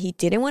here when he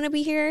didn't want to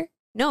be here?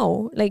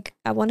 No. Like,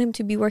 I want him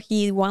to be where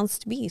he wants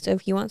to be. So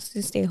if he wants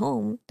to stay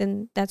home,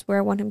 then that's where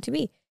I want him to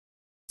be.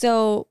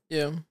 So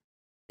Yeah.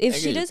 if I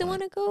she get your doesn't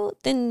want point. to go,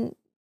 then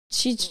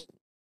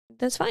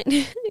that's fine.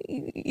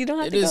 You don't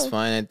have It to is go.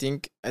 fine.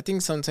 I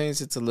think sometimes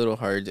it's a little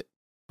hard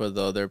for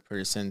the other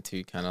person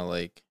to kind of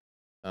like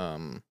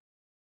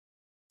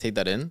take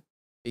that in,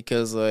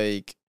 because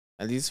like,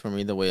 at least for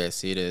me, the way I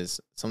see it is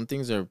some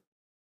things are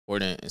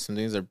important and some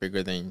things are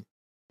bigger than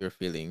your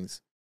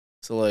feelings.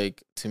 So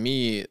like, to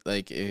me,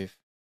 like, if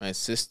my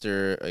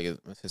sister, I guess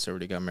my sister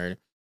already got married,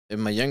 if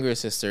my younger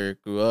sister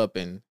grew up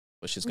and,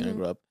 well, she's gonna Mhm.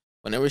 grow up,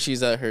 whenever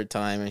she's at her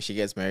time and she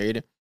gets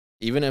married,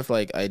 even if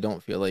like I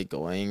don't feel like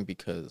going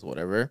because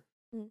whatever,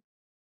 Mm.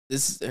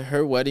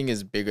 her wedding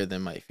is bigger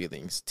than my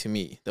feelings, to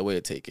me, the way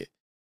I take it.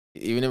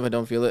 Even if I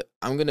don't feel it,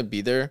 I'm gonna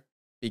be there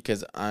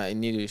because I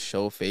need to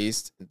show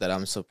face that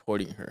I'm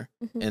supporting her,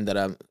 Mhm.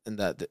 and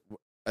that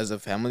as a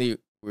family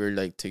we're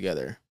like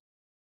together.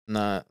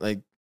 Not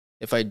like,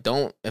 if I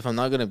don't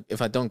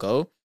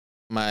go,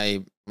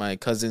 my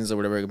cousins or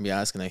whatever are gonna be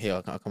asking like, hey,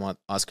 how come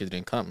Oscar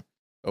didn't come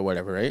or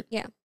whatever, right?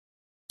 Yeah.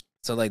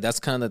 So like, that's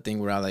kind of the thing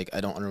where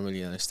I don't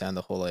really understand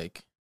the whole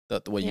like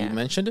the what you Yeah.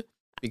 mentioned,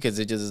 because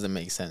it just doesn't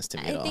make sense to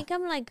me at I all. think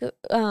I'm like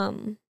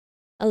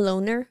a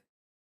loner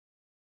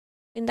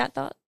in that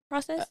thought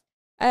process.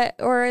 Or at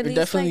You're least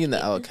definitely like, in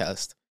the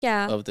outcast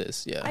yeah. of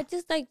this, yeah. I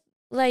just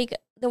like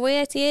the way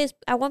I see it is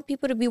I want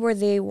people to be where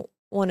they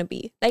want to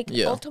be. Like,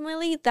 Yeah.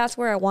 ultimately, that's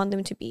where I want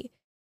them to be.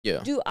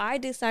 Yeah. Do I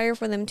desire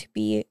for them to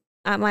be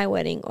at my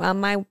wedding, on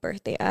my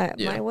birthday, at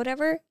Yeah. my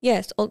whatever?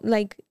 Yes,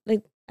 like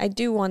I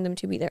do want them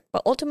to be there.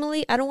 But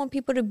ultimately, I don't want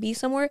people to be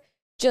somewhere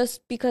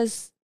just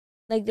because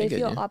like they get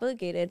feel you.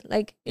 obligated.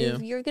 Like, Yeah.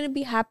 if you're gonna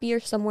be happier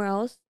somewhere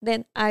else,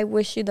 then I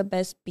wish you the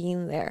best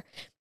being there.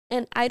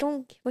 And I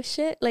don't give a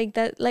shit like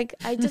that. Like,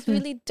 I just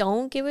really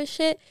don't give a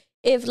shit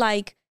if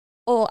like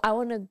oh, I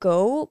want to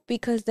go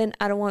because then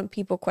I don't want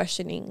people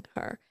questioning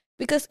her.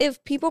 Because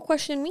if people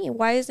question me,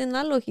 why isn't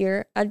Lalo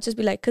here? I'd just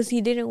be like, because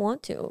he didn't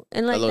want to.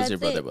 And like, Lalo's that's your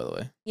brother, it. by the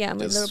way. Yeah, my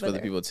Just little for brother.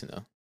 the people to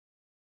know.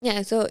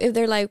 Yeah, so if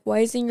they're like, why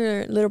isn't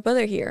your little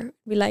brother here?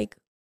 Be like,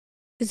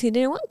 because he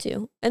didn't want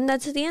to. And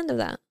that's the end of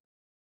that.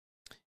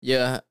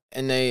 Yeah,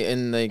 and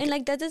like And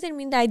like, that doesn't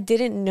mean that I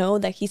didn't know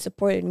that he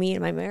supported me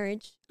in my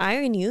marriage. I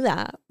already knew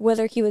that,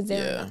 whether he was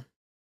there or yeah. not.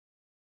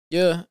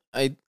 Yeah,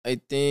 I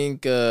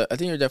think you're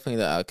definitely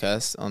the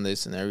outcast on this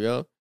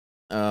scenario.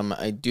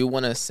 I do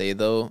want to say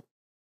though,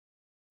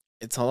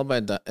 it's all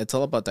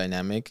about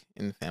dynamic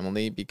in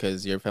family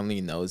because your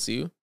family knows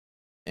you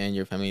and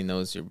your family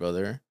knows your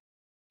brother,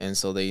 and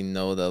so they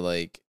know that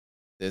like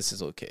this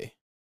is okay.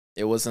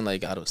 It wasn't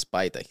like out of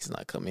spite that he's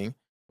not coming,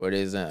 or it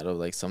isn't out of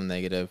like some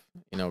negative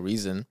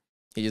reason.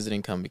 He just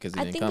didn't come because he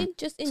I didn't think come. it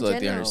just in So like they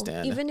general,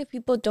 understand. even if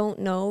people don't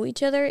know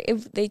each other,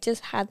 if they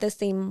just had the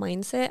same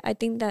mindset, I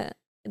think that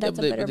that's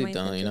a better but they mindset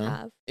don't, to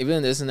have. Even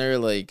in this scenario,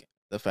 like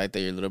the fact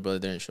that your little brother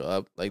didn't show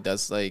up, like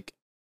that's like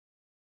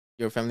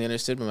your family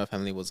understood, but my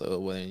family was like, oh,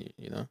 well,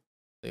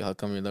 like how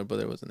come your little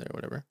brother wasn't there, or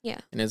whatever. Yeah.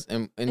 And it's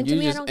and And to you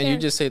me, I just don't and you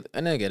care. just say,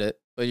 and I get it,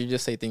 but you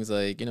just say things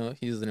like he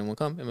just didn't want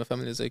to come, and my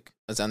family is like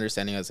as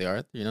understanding as they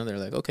are, they're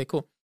like okay,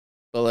 cool,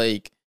 but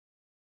like,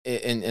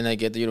 and I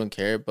get that you don't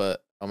care,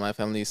 but on my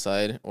family's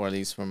side, or at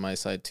least from my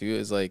side too,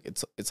 is like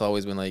it's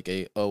always been like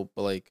but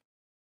like,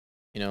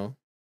 you know,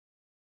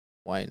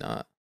 why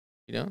not,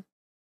 you know.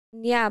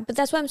 Yeah, but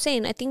that's what I'm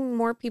saying. I think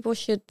more people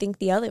should think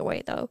the other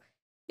way, though.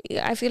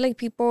 I feel like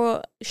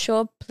people show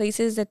up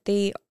places that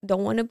they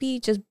don't want to be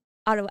just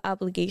out of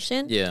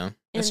obligation. Yeah,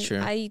 that's And true.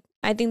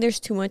 I think there's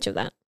too much of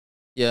that.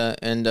 Yeah,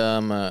 and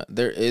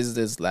there is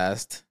this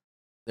last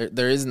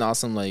there is an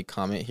awesome like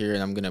comment here,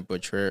 and I'm gonna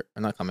butcher it,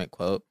 or not comment,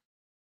 quote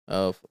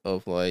of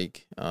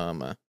like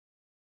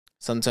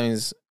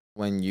sometimes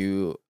when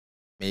you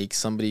make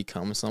somebody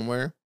come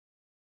somewhere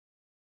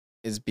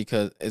is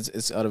because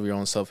it's out of your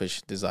own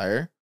selfish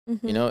desire,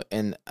 Mhm.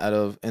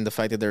 and the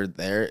fact that they're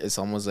there, it's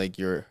almost like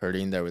you're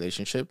hurting their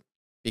relationship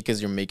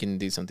because you're making them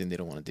do something they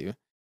don't want to do,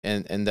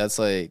 and that's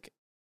like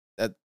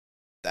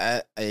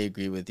that I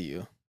agree with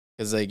you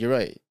because like you're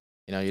right,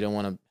 you don't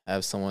want to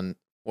have someone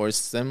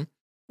force them,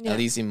 at Yeah.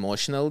 least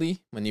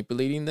emotionally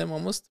manipulating them,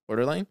 almost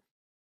borderline,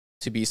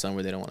 to be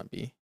somewhere they don't want to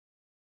be,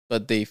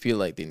 but they feel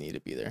like they need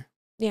to be there.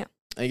 Yeah.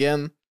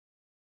 Again,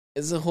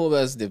 it's a whole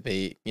ass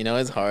debate.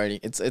 It's hard.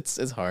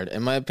 It's hard.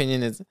 In my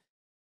opinion,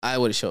 I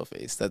would show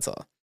face. That's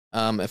all.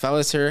 If I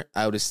was her,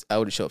 I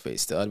would show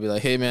face. Still, I'd be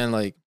like, hey man,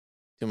 like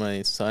to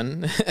my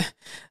son,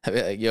 I'd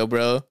be like, yo,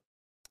 bro,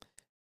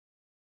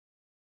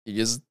 you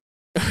just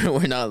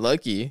we're not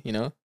lucky.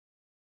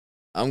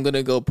 I'm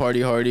gonna go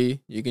party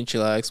hardy. You can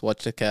chillax,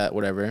 watch the cat,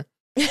 whatever.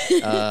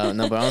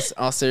 No, but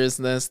all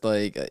seriousness,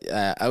 like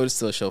I would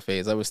still show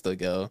face. I would still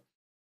go.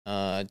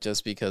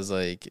 Just because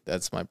like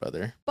that's my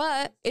brother.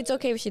 But it's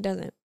okay if she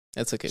doesn't.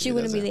 That's okay. She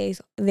wouldn't be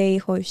doesn't. the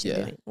a-hole if she Yeah,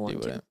 didn't she want to.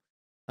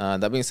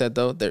 wouldn't. That being said,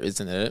 though, there is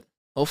an edit.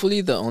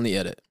 Hopefully, the only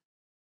edit.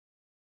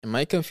 Am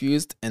I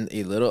confused and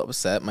a little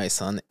upset my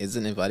son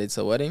isn't invited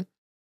to a wedding?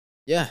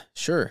 Yeah,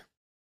 sure.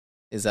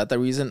 Is that the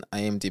reason I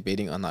am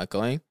debating on not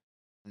going?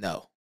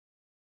 No.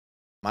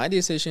 My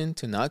decision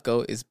to not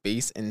go is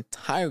based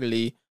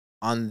entirely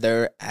on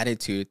their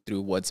attitude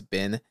through what's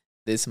been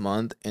this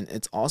month, and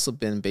it's also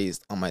been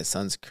based on my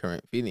son's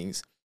current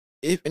feelings.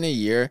 If in a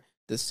year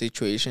the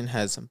situation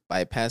has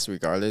bypassed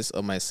regardless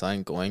of my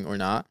son going or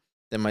not,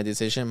 then my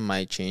decision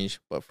might change,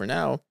 but for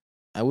now,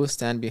 I will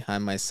stand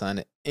behind my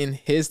son in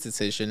his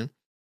decision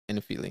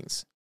and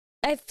feelings.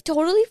 I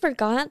totally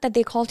forgot that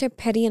they called her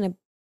petty and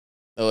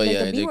Oh like yeah,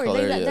 a I B did word. call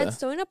Like her. that, Yeah, that's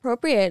so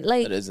inappropriate.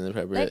 Like, that is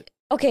inappropriate. like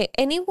okay,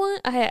 anyone.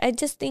 I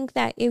just think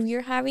that if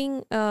you're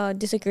having a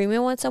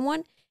disagreement with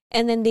someone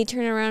and then they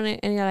turn around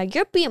and you're like,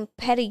 you're being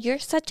petty. You're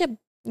such a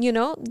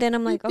then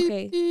I'm like,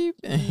 okay,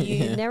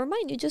 Yeah. never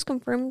mind. You just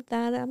confirmed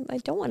that I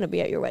don't want to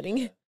be at your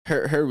wedding.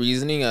 Her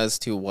reasoning as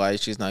to why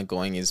she's not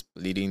going is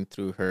bleeding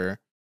through her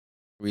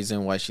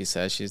reason why she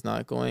says she's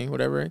not going,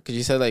 whatever. Because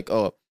she said like,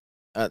 oh,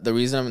 the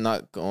reason I'm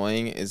not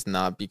going is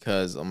not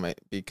because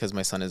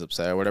my son is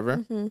upset or whatever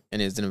Mm-hmm.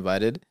 and isn't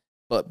invited,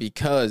 but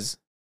because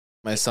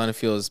my son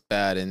feels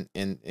bad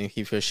and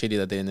he feels shitty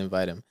that they didn't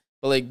invite him.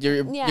 But like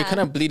you're kind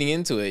of bleeding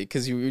into it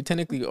because you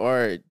technically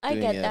are doing I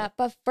get it. that,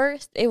 but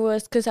first it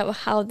was because of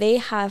how they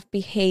have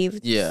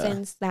behaved Yeah.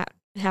 since that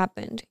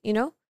happened.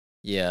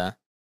 Yeah.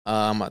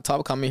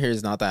 Top comment here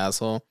is not the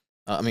asshole.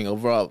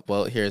 Overall,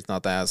 well, here is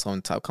not the asshole.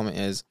 And top comment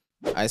is,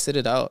 I said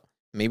it out.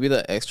 Maybe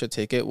the extra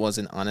ticket was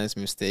an honest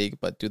mistake,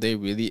 but do they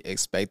really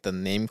expect the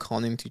name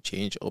calling to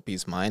change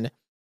OP's mind?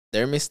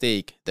 Their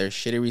mistake, their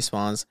shitty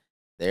response,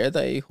 they're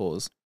the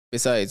a-holes.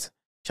 Besides,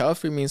 child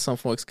free means some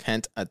folks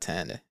can't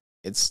attend.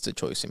 It's the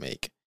choice you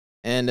make.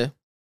 And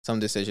some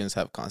decisions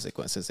have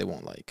consequences they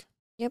won't like.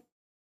 Yep.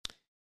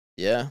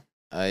 Yeah,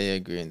 I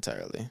agree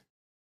entirely.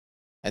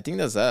 I think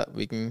that's that.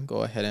 We can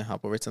go ahead and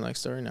hop over to the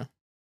next story now.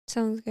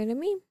 Sounds good to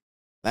me.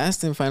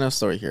 Last and final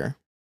story here.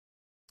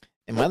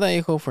 Am I the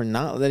a-hole for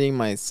not letting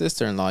my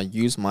sister-in-law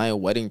use my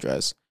wedding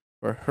dress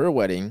for her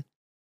wedding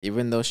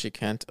even though she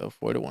can't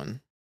afford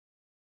one.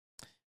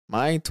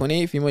 My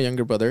 28 female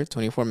younger brother,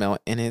 24 male,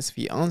 and his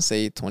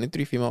fiance,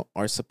 23 female,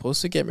 are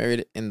supposed to get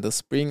married in the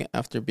spring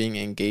after being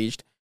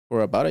engaged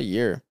for about a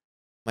year.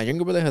 My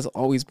younger brother has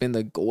always been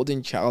the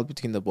golden child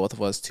between the both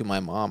of us to my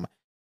mom,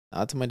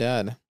 not to my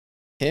dad.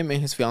 Him and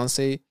his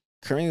fiance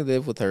currently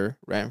live with her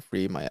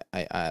rent-free,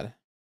 I add.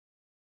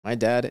 My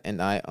dad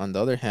and I, on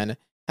the other hand,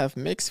 have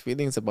mixed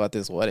feelings about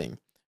this wedding.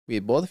 We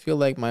both feel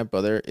like my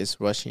brother is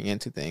rushing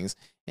into things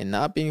and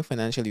not being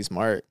financially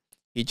smart.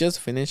 He just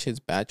finished his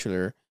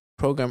bachelor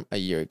program a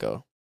year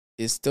ago,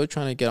 is still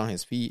trying to get on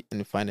his feet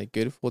and find a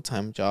good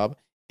full-time job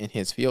in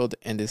his field,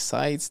 and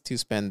decides to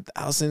spend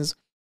thousands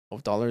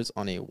of dollars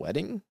on a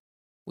wedding?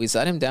 We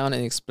sat him down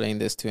and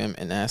explained this to him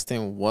and asked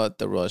him what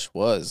the rush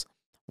was.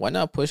 Why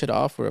not push it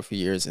off for a few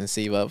years and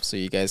save up so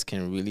you guys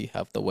can really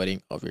have the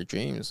wedding of your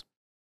dreams?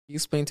 He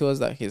explained to us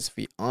that his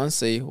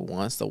fiance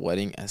wants the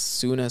wedding as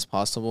soon as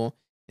possible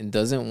and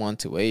doesn't want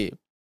to wait.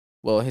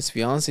 Well, his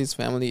fiance's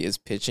family is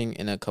pitching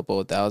in a couple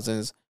of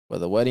thousands for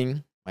the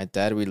wedding. My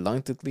dad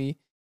reluctantly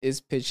is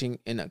pitching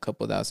in a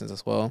couple thousands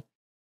as well.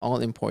 All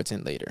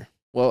important later.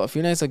 Well, a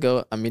few nights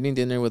ago, I'm eating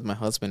dinner with my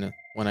husband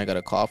when I got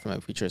a call from my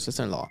future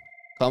sister-in-law.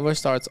 Converse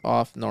starts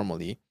off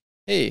normally.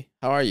 Hey,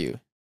 how are you?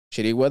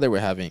 Shitty weather we're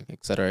having,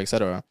 etc.,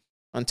 etc.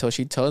 Until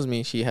she tells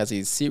me she has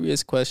a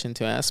serious question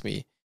to ask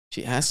me.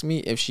 She asks me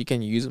if she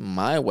can use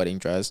my wedding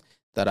dress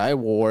that I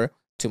wore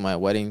to my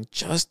wedding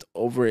just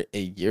over a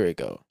year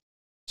ago.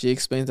 She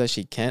explains that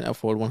she can't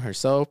afford one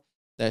herself,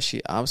 that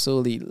she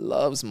absolutely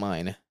loves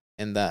mine,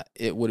 and that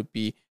it would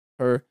be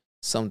her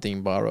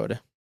something borrowed.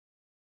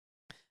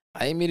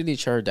 I immediately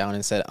shut her down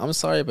and said, I'm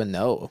sorry, but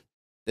no.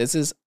 This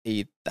is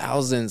a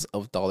thousands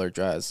of dollar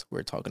dress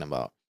we're talking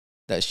about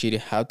that she'd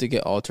have to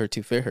get altered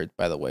to fit her,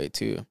 by the way,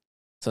 too.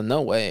 So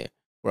no way.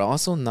 We're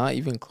also not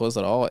even close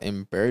at all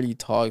and barely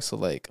talk, so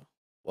like,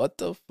 what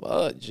the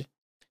fudge?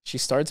 She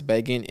starts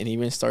begging and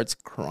even starts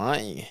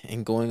crying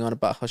and going on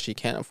about how she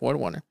can't afford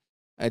one.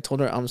 I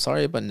told her, I'm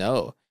sorry, but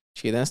no.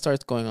 She then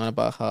starts going on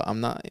about how I'm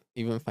not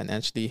even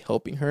financially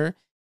helping her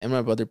and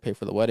my brother pay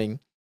for the wedding.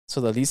 So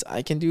the least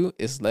I can do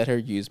is let her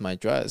use my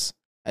dress.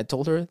 I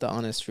told her the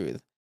honest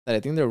truth, that I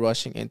think they're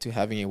rushing into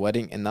having a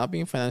wedding and not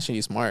being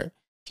financially smart.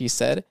 She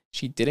said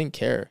she didn't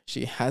care.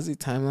 She has a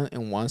timeline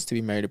and wants to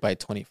be married by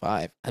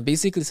 25. I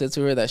basically said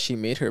to her that she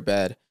made her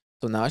bed,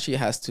 so now she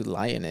has to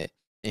lie in it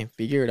and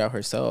figure it out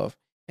herself.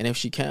 And if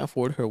she can't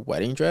afford her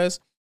wedding dress,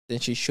 then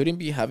she shouldn't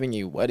be having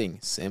a wedding.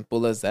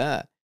 Simple as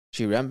that.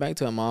 She ran back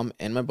to my mom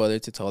and my brother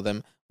to tell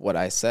them what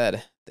I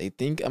said. They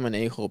think I'm an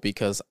a-hole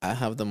because I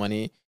have the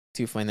money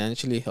to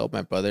financially help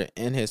my brother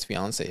and his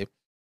fiance,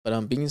 but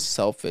I'm being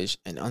selfish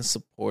and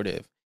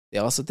unsupportive. They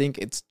also think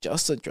it's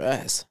just a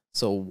dress.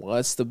 So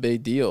what's the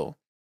big deal?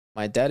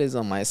 My dad is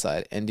on my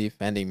side and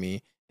defending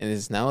me and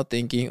is now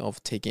thinking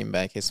of taking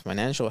back his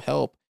financial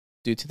help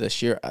due to the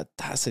sheer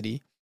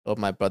audacity of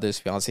my brother's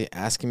fiance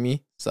asking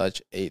me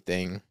such a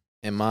thing.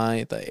 Am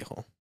I the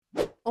a-hole?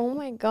 Oh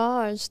my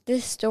gosh,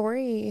 this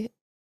story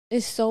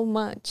is so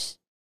much.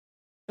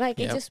 Like,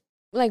 it just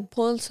like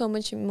pulled so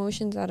much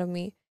emotions out of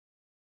me.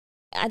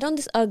 I don't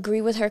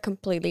disagree with her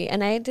completely,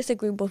 and I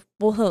disagree with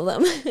both of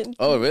them.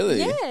 Oh, really?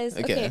 Yes.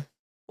 Okay.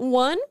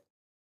 One,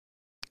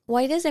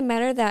 why does it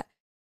matter that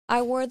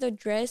I wore the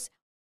dress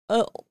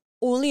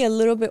only a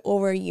little bit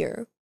over a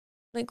year?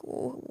 Like,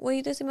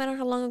 why does it matter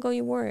how long ago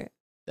you wore it?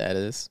 That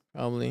is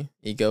probably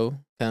ego.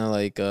 Kind of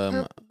like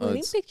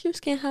wedding pictures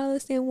can have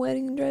the same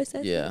wedding dress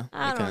as yeah, I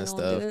that don't kind know, of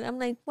stuff. dude. I'm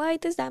like, why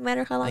does that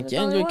matter how long ago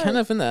Again, it you're was? kind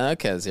of in the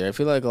outcast here. I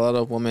feel like a lot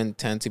of women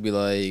tend to be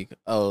like,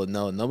 oh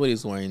no,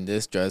 nobody's wearing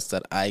this dress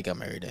that I got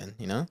married in,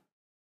 you know?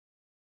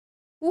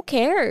 Who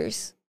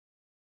cares?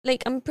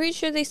 Like, I'm pretty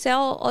sure they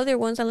sell other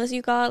ones unless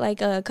you got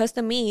like a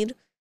custom made.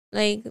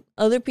 Like,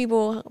 other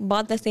people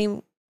bought the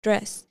same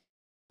dress.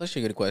 That's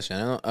actually a good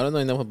question. I don't know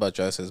enough about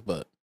dresses,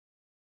 but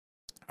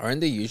aren't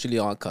they usually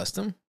all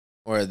custom?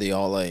 Or are they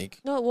all like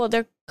No, well,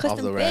 they're off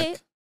custom the fit.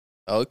 rack?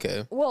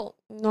 Okay. Well,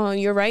 no,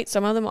 you're right.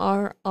 Some of them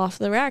are off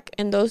the rack,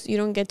 and those you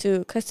don't get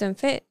to custom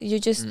fit. You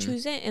just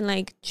choose it and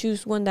like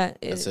choose one that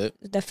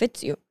that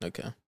fits you.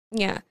 Okay.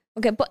 Yeah.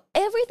 Okay, but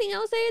everything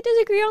else I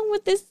disagree on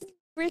with this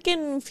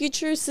freaking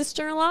future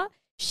sister-in-law,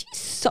 she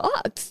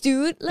sucks,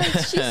 dude. Like,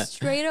 she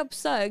straight up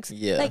sucks.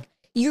 Yeah. Like,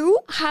 you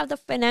have the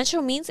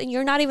financial means and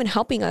you're not even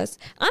helping us.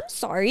 I'm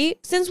sorry.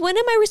 Since when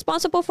am I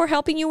responsible for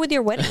helping you with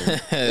your wedding?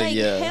 Like,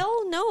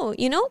 hell no,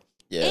 you know?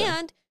 Yeah.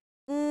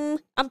 And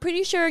I'm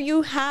pretty sure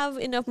you have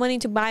enough money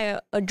to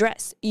buy a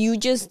dress. You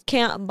just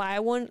can't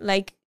buy one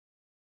like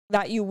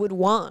that you would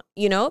want,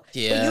 you know?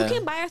 Yeah. But you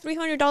can buy a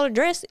 $300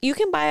 dress. You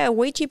can buy a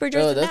way cheaper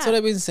dress than that's that. what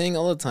I've been saying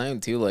all the time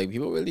too. Like,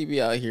 people really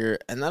be out here,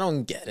 and I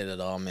don't get it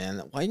at all,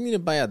 man. Why you need to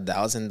buy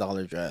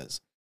 $1,000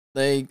 dress?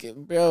 Like,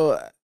 bro,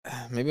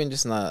 maybe I'm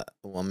just not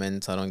a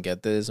woman, so I don't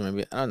get this. Or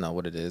maybe I don't know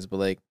what it is, but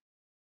like,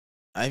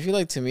 I feel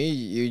like to me,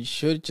 you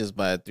should just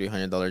buy a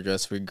 $300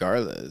 dress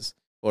regardless,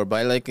 or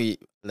buy like a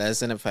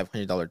less than a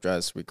 $500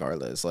 dress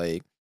regardless.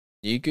 Like,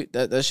 you could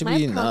that should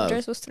be My prom enough.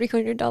 dress was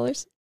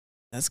 $300.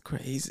 That's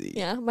crazy.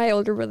 Yeah, my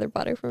older brother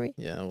bought it for me.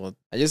 Yeah, well,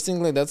 I just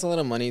think like that's a lot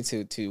of money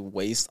to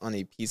waste on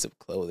a piece of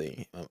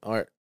clothing,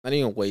 or not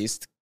even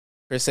waste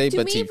per se, To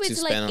but me, to if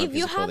it's spend like on a if piece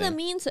you of have the clothing.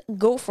 means,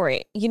 go for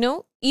it. You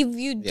know, if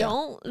you Yeah.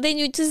 don't, then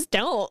you just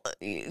don't.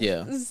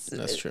 Yeah,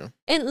 that's true.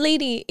 And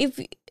lady, if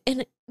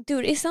and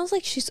dude, it sounds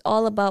like she's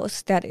all about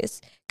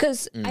status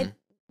because Mm.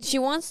 she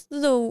wants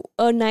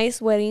a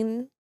nice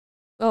wedding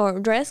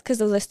or dress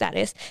because of the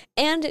status,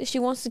 and she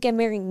wants to get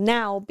married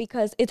now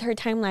because it's her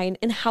timeline.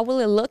 And how will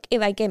it look if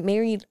I get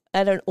married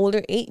at an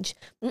older age?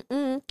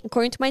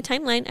 According to my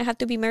timeline, I have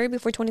to be married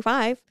before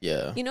 25.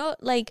 Yeah. You know,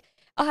 like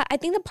I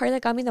think the part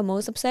that got me the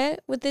most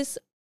upset with this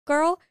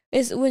girl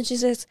is when she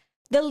says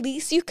the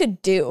least you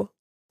could do.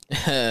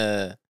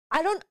 Yeah.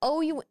 I don't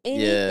owe you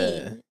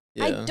anything.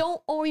 I Yeah.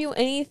 don't owe you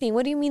anything.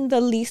 What do you mean the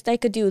least I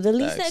could do? The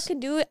least I Facts. could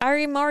do,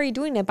 I'm already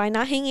doing it by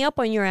not hanging up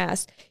on your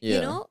ass. Yeah.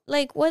 You know,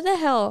 like what the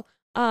hell?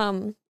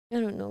 I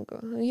don't know,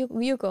 girl.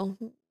 You go.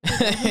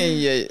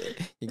 Yeah,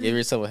 you gave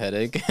yourself a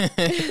headache.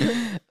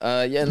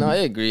 Yeah, no, I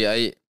agree.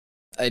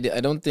 I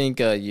don't think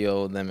you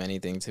owe them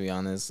anything, to be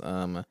honest.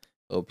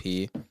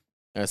 OP,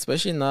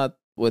 especially not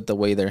with the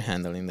way they're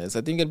handling this.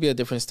 I think it'd be a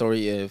different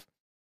story if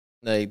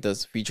like the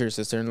future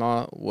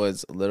sister-in-law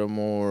was a little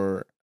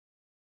more,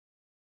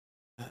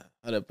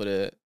 how to put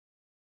it,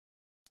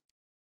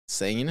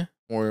 sane,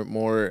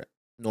 more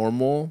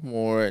normal,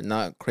 more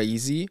not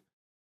crazy.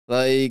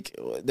 Like,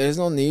 there's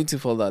no need to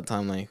follow that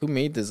timeline. Who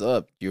made this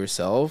up?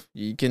 Yourself?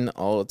 You can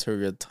alter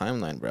your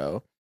timeline,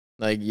 bro.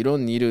 Like, you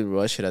don't need to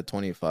rush it at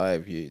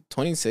 25.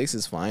 26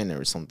 is fine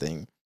or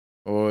something.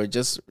 Or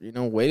just,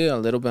 wait it a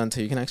little bit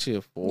until you can actually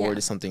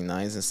afford something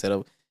nice instead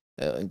of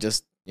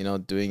just,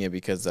 doing it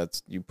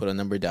because you put a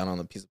number down on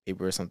a piece of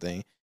paper or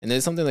something. And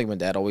it's something like my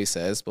dad always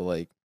says, but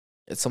like,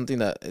 it's something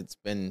that it's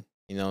been,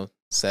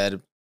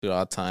 said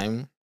throughout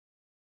time.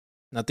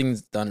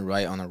 Nothing's done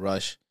right on a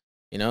rush.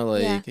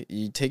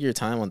 You take your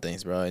time on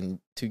things, bro, and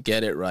to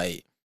get it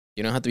right.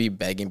 You don't have to be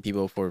begging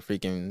people for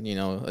freaking,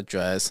 a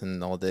dress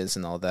and all this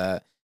and all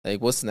that.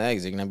 Like, what's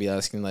next? You're gonna be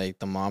asking like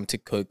the mom to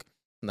cook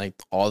like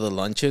all the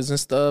lunches and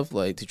stuff,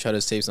 like to try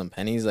to save some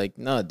pennies. Like,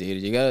 no,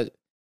 dude, you gotta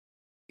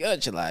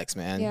chillax,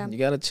 man. Yeah. You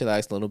gotta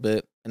chillax a little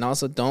bit, and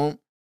also don't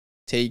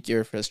take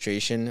your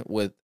frustration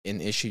with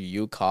an issue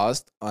you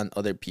caused on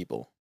other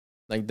people.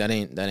 Like that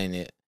ain't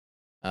it.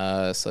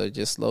 So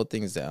just slow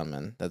things down,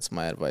 man. That's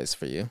my advice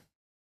for you.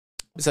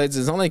 Besides,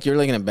 it's not like you're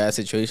like in a bad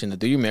situation. The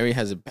dude you marry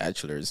has a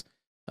bachelor's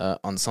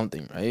on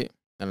something, right?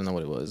 I don't know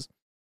what it was.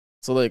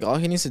 So like all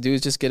he needs to do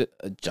is just get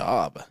a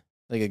job.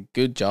 Like a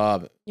good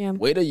job. Yeah.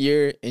 Wait a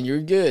year and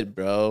you're good,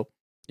 bro.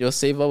 You'll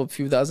save up a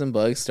few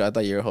 $1,000 throughout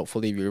that year,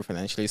 hopefully if you're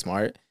financially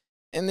smart.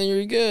 And then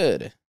you're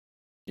good.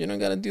 You don't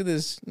gotta do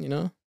this,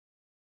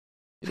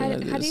 How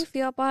do you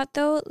feel about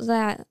though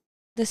that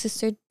the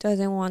sister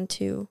doesn't want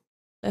to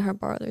let her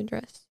borrow their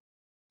dress?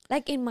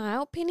 Like in my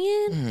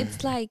opinion,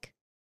 it's like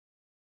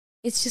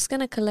it's just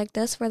gonna collect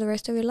dust for the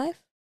rest of your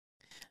life.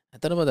 I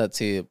thought about that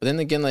too, but then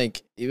again,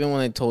 like even when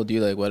I told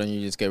you, like, why don't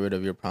you just get rid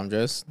of your prom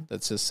dress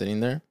that's just sitting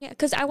there? Yeah,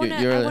 because I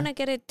wanna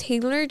get it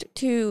tailored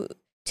to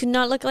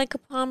not look like a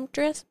prom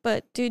dress,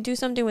 but to do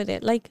something with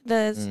it. Like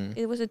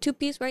it was a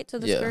 2-piece, right? So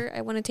the skirt,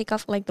 I want to take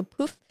off like the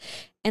poof,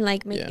 and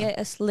like make it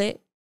a slit,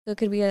 so it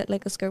could be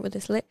like a skirt with a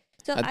slit.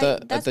 So I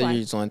thought why.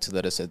 you just wanted to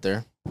let it sit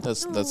there.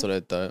 That's what I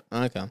thought.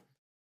 Okay.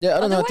 Yeah,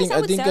 I don't know. Otherwise, I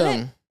would sell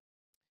it.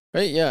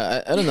 Right?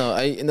 Yeah, I don't know.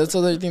 And that's the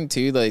other thing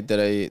too. Like that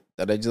I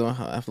just don't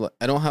have.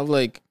 I don't have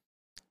like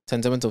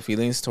sentimental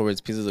feelings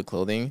towards pieces of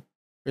clothing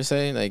per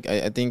se. Like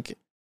I think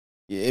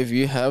if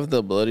you have the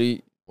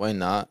ability, why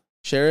not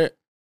share it?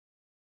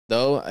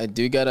 Though I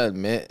do gotta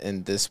admit,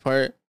 in this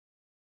part,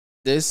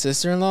 this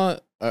sister-in-law,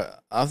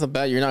 off the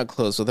bat, you're not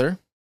close with her.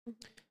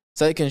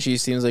 Second, she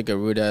seems like a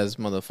rude ass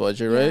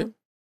motherfucker, right?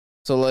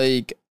 So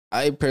like,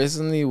 I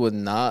personally would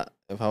not,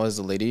 if I was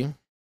a lady,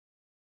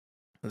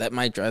 let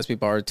my dress be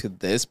borrowed to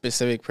this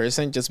specific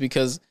person just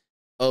because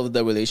of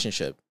the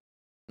relationship.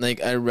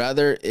 Like, I'd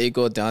rather it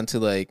go down to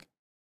like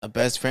a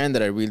best friend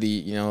that I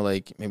really,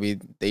 like maybe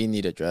they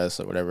need a dress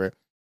or whatever,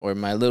 or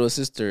my little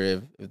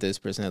sister if this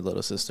person had a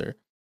little sister.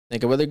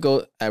 Like,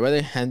 I'd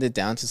rather hand it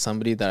down to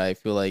somebody that I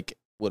feel like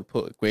would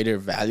put greater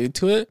value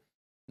to it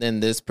than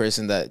this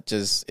person that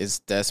just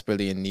is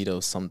desperately in need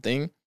of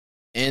something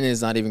and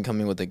is not even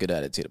coming with a good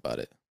attitude about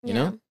it, you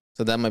know?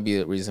 So that might be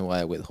the reason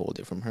why I withhold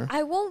it from her.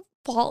 I won't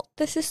fault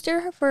the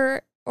sister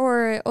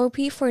or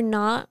OP for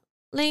not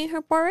letting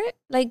her borrow it.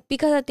 Like,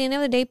 because at the end of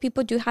the day,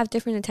 people do have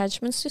different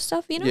attachments to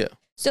stuff, Yeah.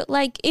 So,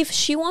 like, if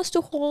she wants to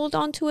hold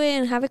on to it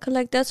and have it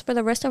collect dust for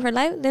the rest of her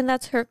life, then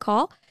that's her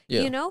call,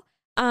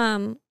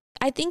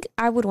 I think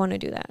I would want to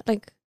do that.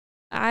 Like,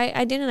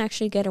 I didn't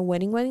actually get a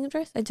wedding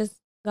dress. I just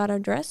got a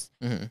dress.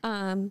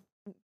 Mm-hmm.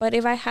 But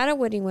if I had a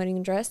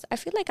wedding dress, I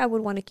feel like I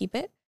would want to keep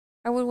it.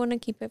 I would want to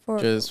keep it for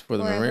just for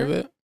the memory of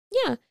it.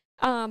 Yeah.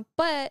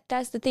 But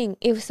that's the thing.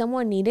 If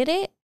someone needed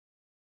it,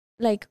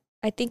 like,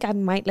 I think I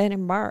might let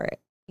him borrow it.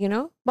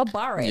 But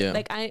borrow it. Yeah.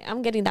 Like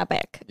I'm getting that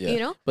back.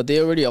 Yeah. But they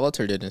already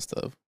altered it and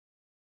stuff.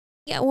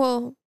 Yeah.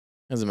 Well.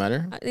 Doesn't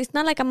matter. It's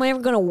not like I'm ever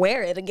gonna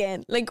wear it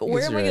again. Like,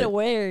 where am I gonna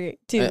wear it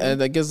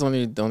to? I guess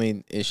the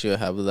only issue I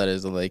have with that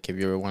is like if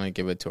you ever want to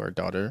give it to our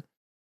daughter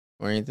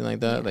or anything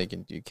like that, like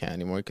you can't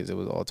anymore because it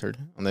was altered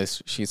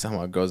unless she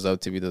somehow grows up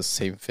to be the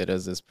same fit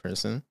as this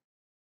person.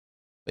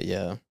 But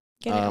yeah,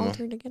 Get it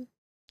altered again.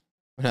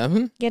 what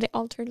happened? Get it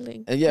altered,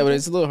 like Yeah, but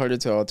it's a little harder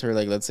to alter.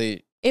 Like, let's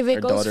say if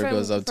our daughter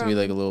goes up to be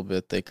like a little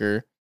bit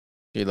thicker,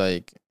 she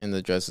like in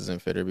the dress doesn't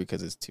fit her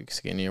because it's too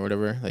skinny or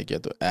whatever. Like you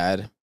have to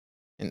add,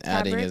 and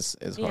adding is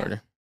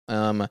hard.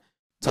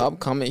 Top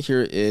comment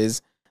here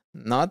is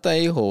not the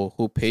a-hole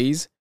who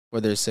pays for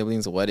their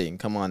siblings' wedding.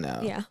 Come on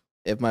now. Yeah.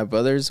 If my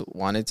brothers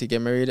wanted to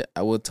get married,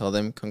 I would tell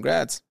them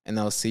congrats and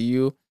I'll see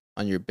you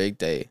on your big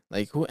day.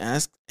 Like, who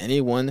asked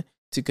anyone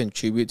to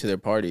contribute to their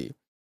party?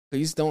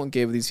 Please don't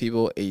give these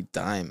people a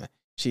dime.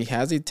 She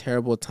has a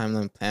terrible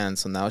timeline planned,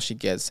 so now she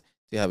gets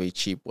to have a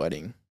cheap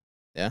wedding.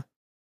 Yeah?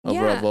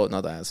 Overall vote,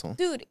 not the asshole.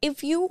 Dude,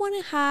 if you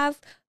want to have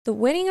the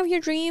wedding of your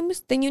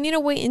dreams, then you need to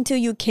wait until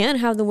you can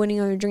have the wedding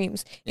of your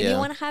dreams. If you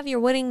want to have your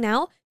wedding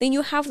now, then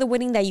you have the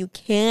wedding that you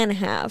can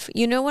have.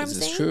 You know what I'm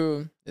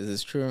saying? This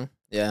is true.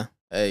 Yeah,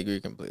 I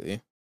agree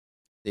completely.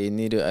 They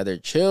need to either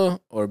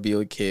chill or be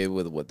okay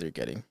with what they're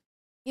getting.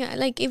 Yeah,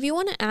 like if you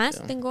want to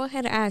ask, then go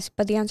ahead and ask.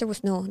 But the answer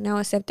was no. Now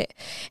accept it.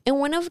 And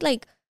one of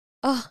like,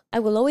 I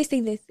will always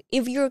say this.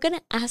 If you're going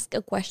to ask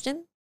a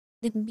question,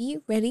 then be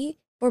ready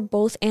for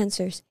both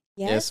answers.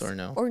 Yes or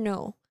no. Or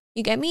no.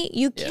 You get me?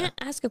 You can't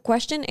ask a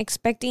question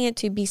expecting it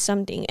to be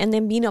something and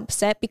then being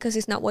upset because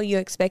it's not what you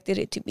expected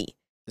it to be.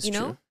 It's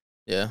true.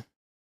 Yeah.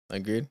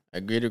 Agreed. I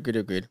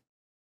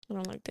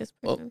don't like this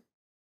person.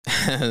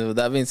 Well, with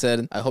that being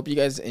said, I hope you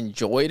guys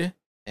enjoyed.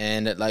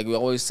 And like we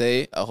always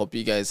say, I hope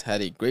you guys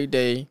had a great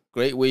day,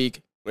 great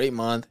week, great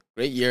month,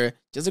 great year.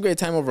 Just a great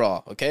time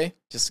overall, okay?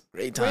 Just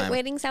great time. Great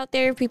weddings out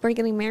there. People are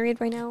getting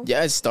married right now.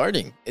 Yeah, it's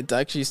starting. It's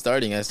actually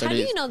starting. How do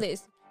you know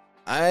this?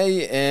 I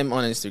am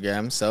on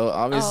Instagram, so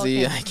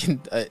obviously I can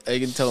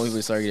tell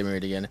people start getting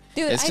married again.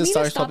 Dude, it's I just need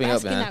starts to stop popping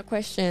asking up, man. that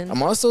question.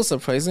 I'm also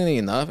surprisingly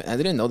enough, and I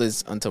didn't know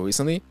this until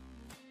recently.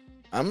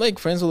 I'm like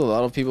friends with a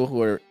lot of people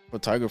who are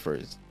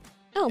photographers.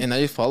 Oh. And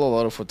I follow a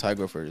lot of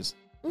photographers.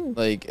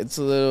 Like it's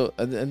a little,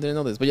 I didn't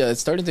know this, but yeah,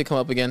 it's starting to come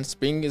up again.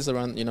 Spring is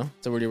around,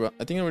 it's already around.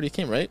 I think it already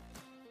came, right?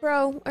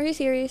 Bro, are you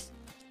serious?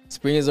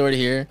 Spring is already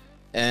here,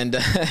 and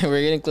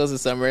we're getting close to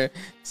summer,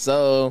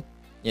 so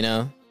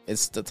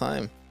it's the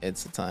time.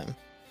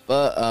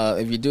 But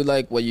if you do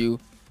like what you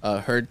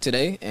heard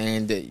today,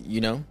 and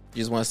you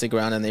just want to stick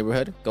around in the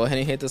neighborhood, go ahead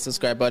and hit the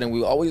subscribe button.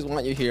 We always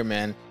want you here,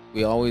 man.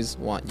 We always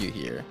want you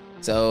here.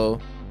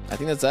 So I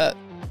think that's that.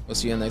 We'll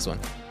see you in the next one.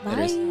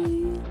 Bye.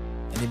 Laters.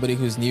 Anybody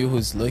who's new,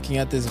 who's looking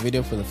at this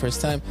video for the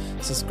first time,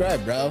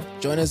 subscribe, bro.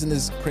 Join us in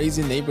this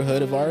crazy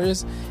neighborhood of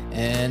ours,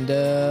 and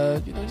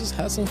just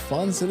have some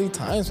fun, silly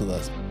times with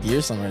us.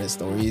 Hear some Reddit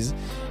stories,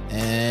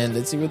 and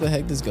let's see where the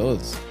heck this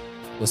goes.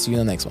 We'll see you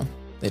in the next one.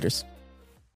 Laters.